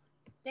stories.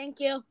 Thank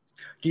you.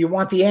 Do you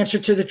want the answer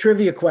to the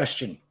trivia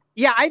question?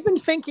 Yeah, I've been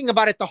thinking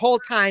about it the whole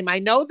time. I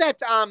know that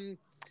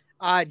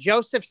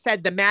Joseph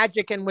said the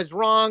Magic and was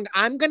wrong.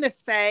 I'm going to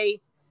say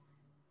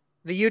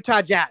the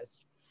Utah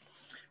Jazz.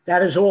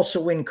 That is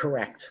also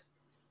incorrect.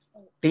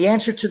 The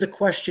answer to the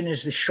question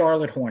is the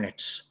Charlotte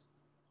Hornets.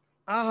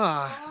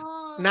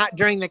 Not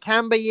during the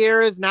Kemba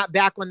years, not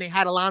back when they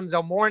had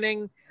Alonzo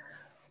Mourning.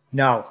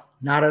 No,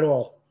 not at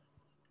all.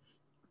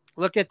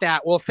 Look at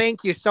that. Well,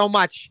 thank you so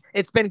much.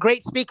 It's been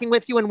great speaking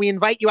with you, and we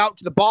invite you out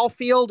to the ball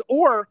field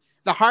or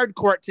the hard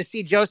court to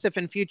see Joseph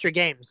in future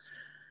games.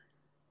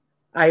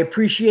 I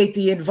appreciate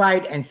the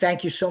invite, and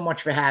thank you so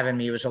much for having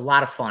me. It was a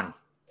lot of fun.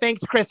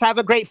 Thanks, Chris. Have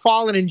a great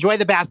fall and enjoy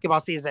the basketball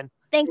season.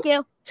 Thank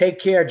you. Take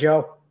care,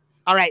 Joe.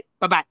 All right.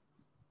 Bye-bye.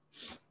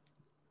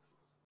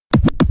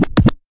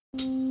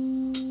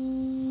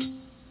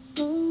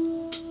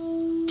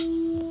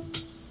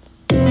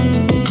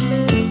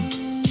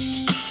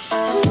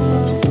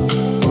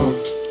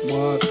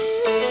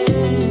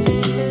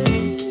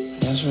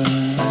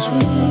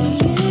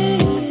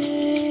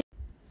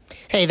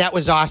 Hey, that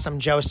was awesome,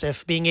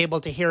 Joseph, being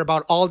able to hear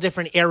about all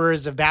different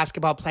eras of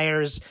basketball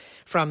players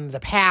from the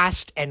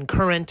past and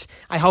current.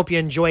 I hope you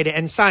enjoyed it.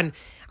 And son,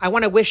 I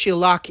want to wish you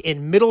luck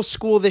in middle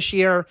school this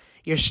year.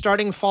 You're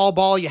starting fall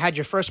ball. You had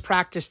your first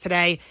practice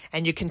today,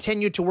 and you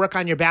continue to work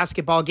on your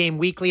basketball game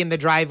weekly in the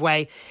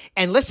driveway.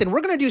 And listen,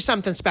 we're going to do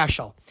something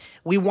special.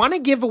 We want to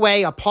give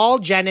away a Paul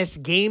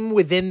Jenis Game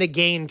Within the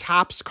Game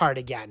Topps card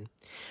again.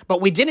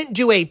 But we didn't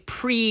do a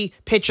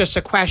pre-pitch us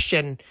a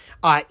question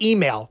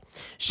email.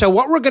 So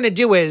what we're going to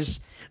do is,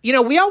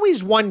 we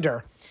always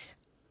wonder,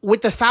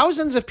 with the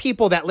thousands of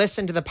people that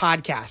listen to the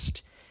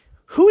podcast,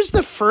 who's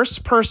the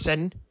first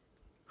person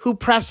who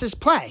presses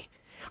play?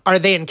 Are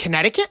they in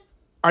Connecticut?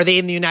 Are they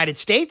in the United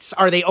States?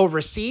 Are they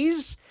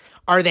overseas?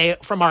 Are they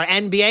from our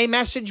NBA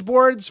message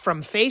boards,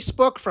 from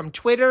Facebook, from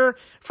Twitter,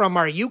 from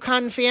our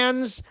UConn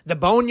fans, the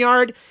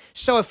Boneyard?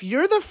 So if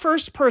you're the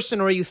first person,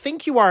 or you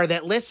think you are,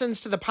 that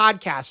listens to the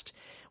podcast,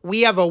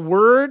 we have a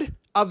word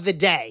of the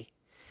day.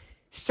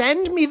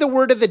 Send me the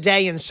word of the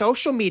day in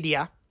social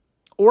media,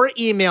 or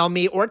email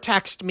me, or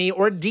text me,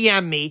 or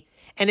DM me.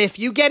 And if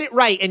you get it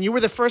right and you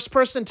were the first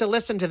person to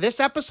listen to this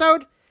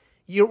episode,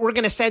 we're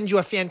going to send you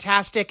a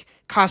fantastic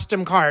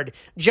custom card.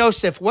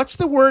 Joseph, what's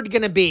the word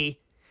going to be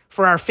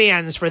for our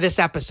fans for this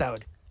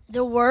episode?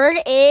 The word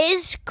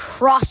is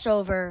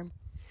crossover.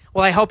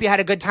 Well, I hope you had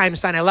a good time,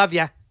 son. I love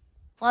you.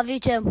 Love you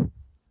too.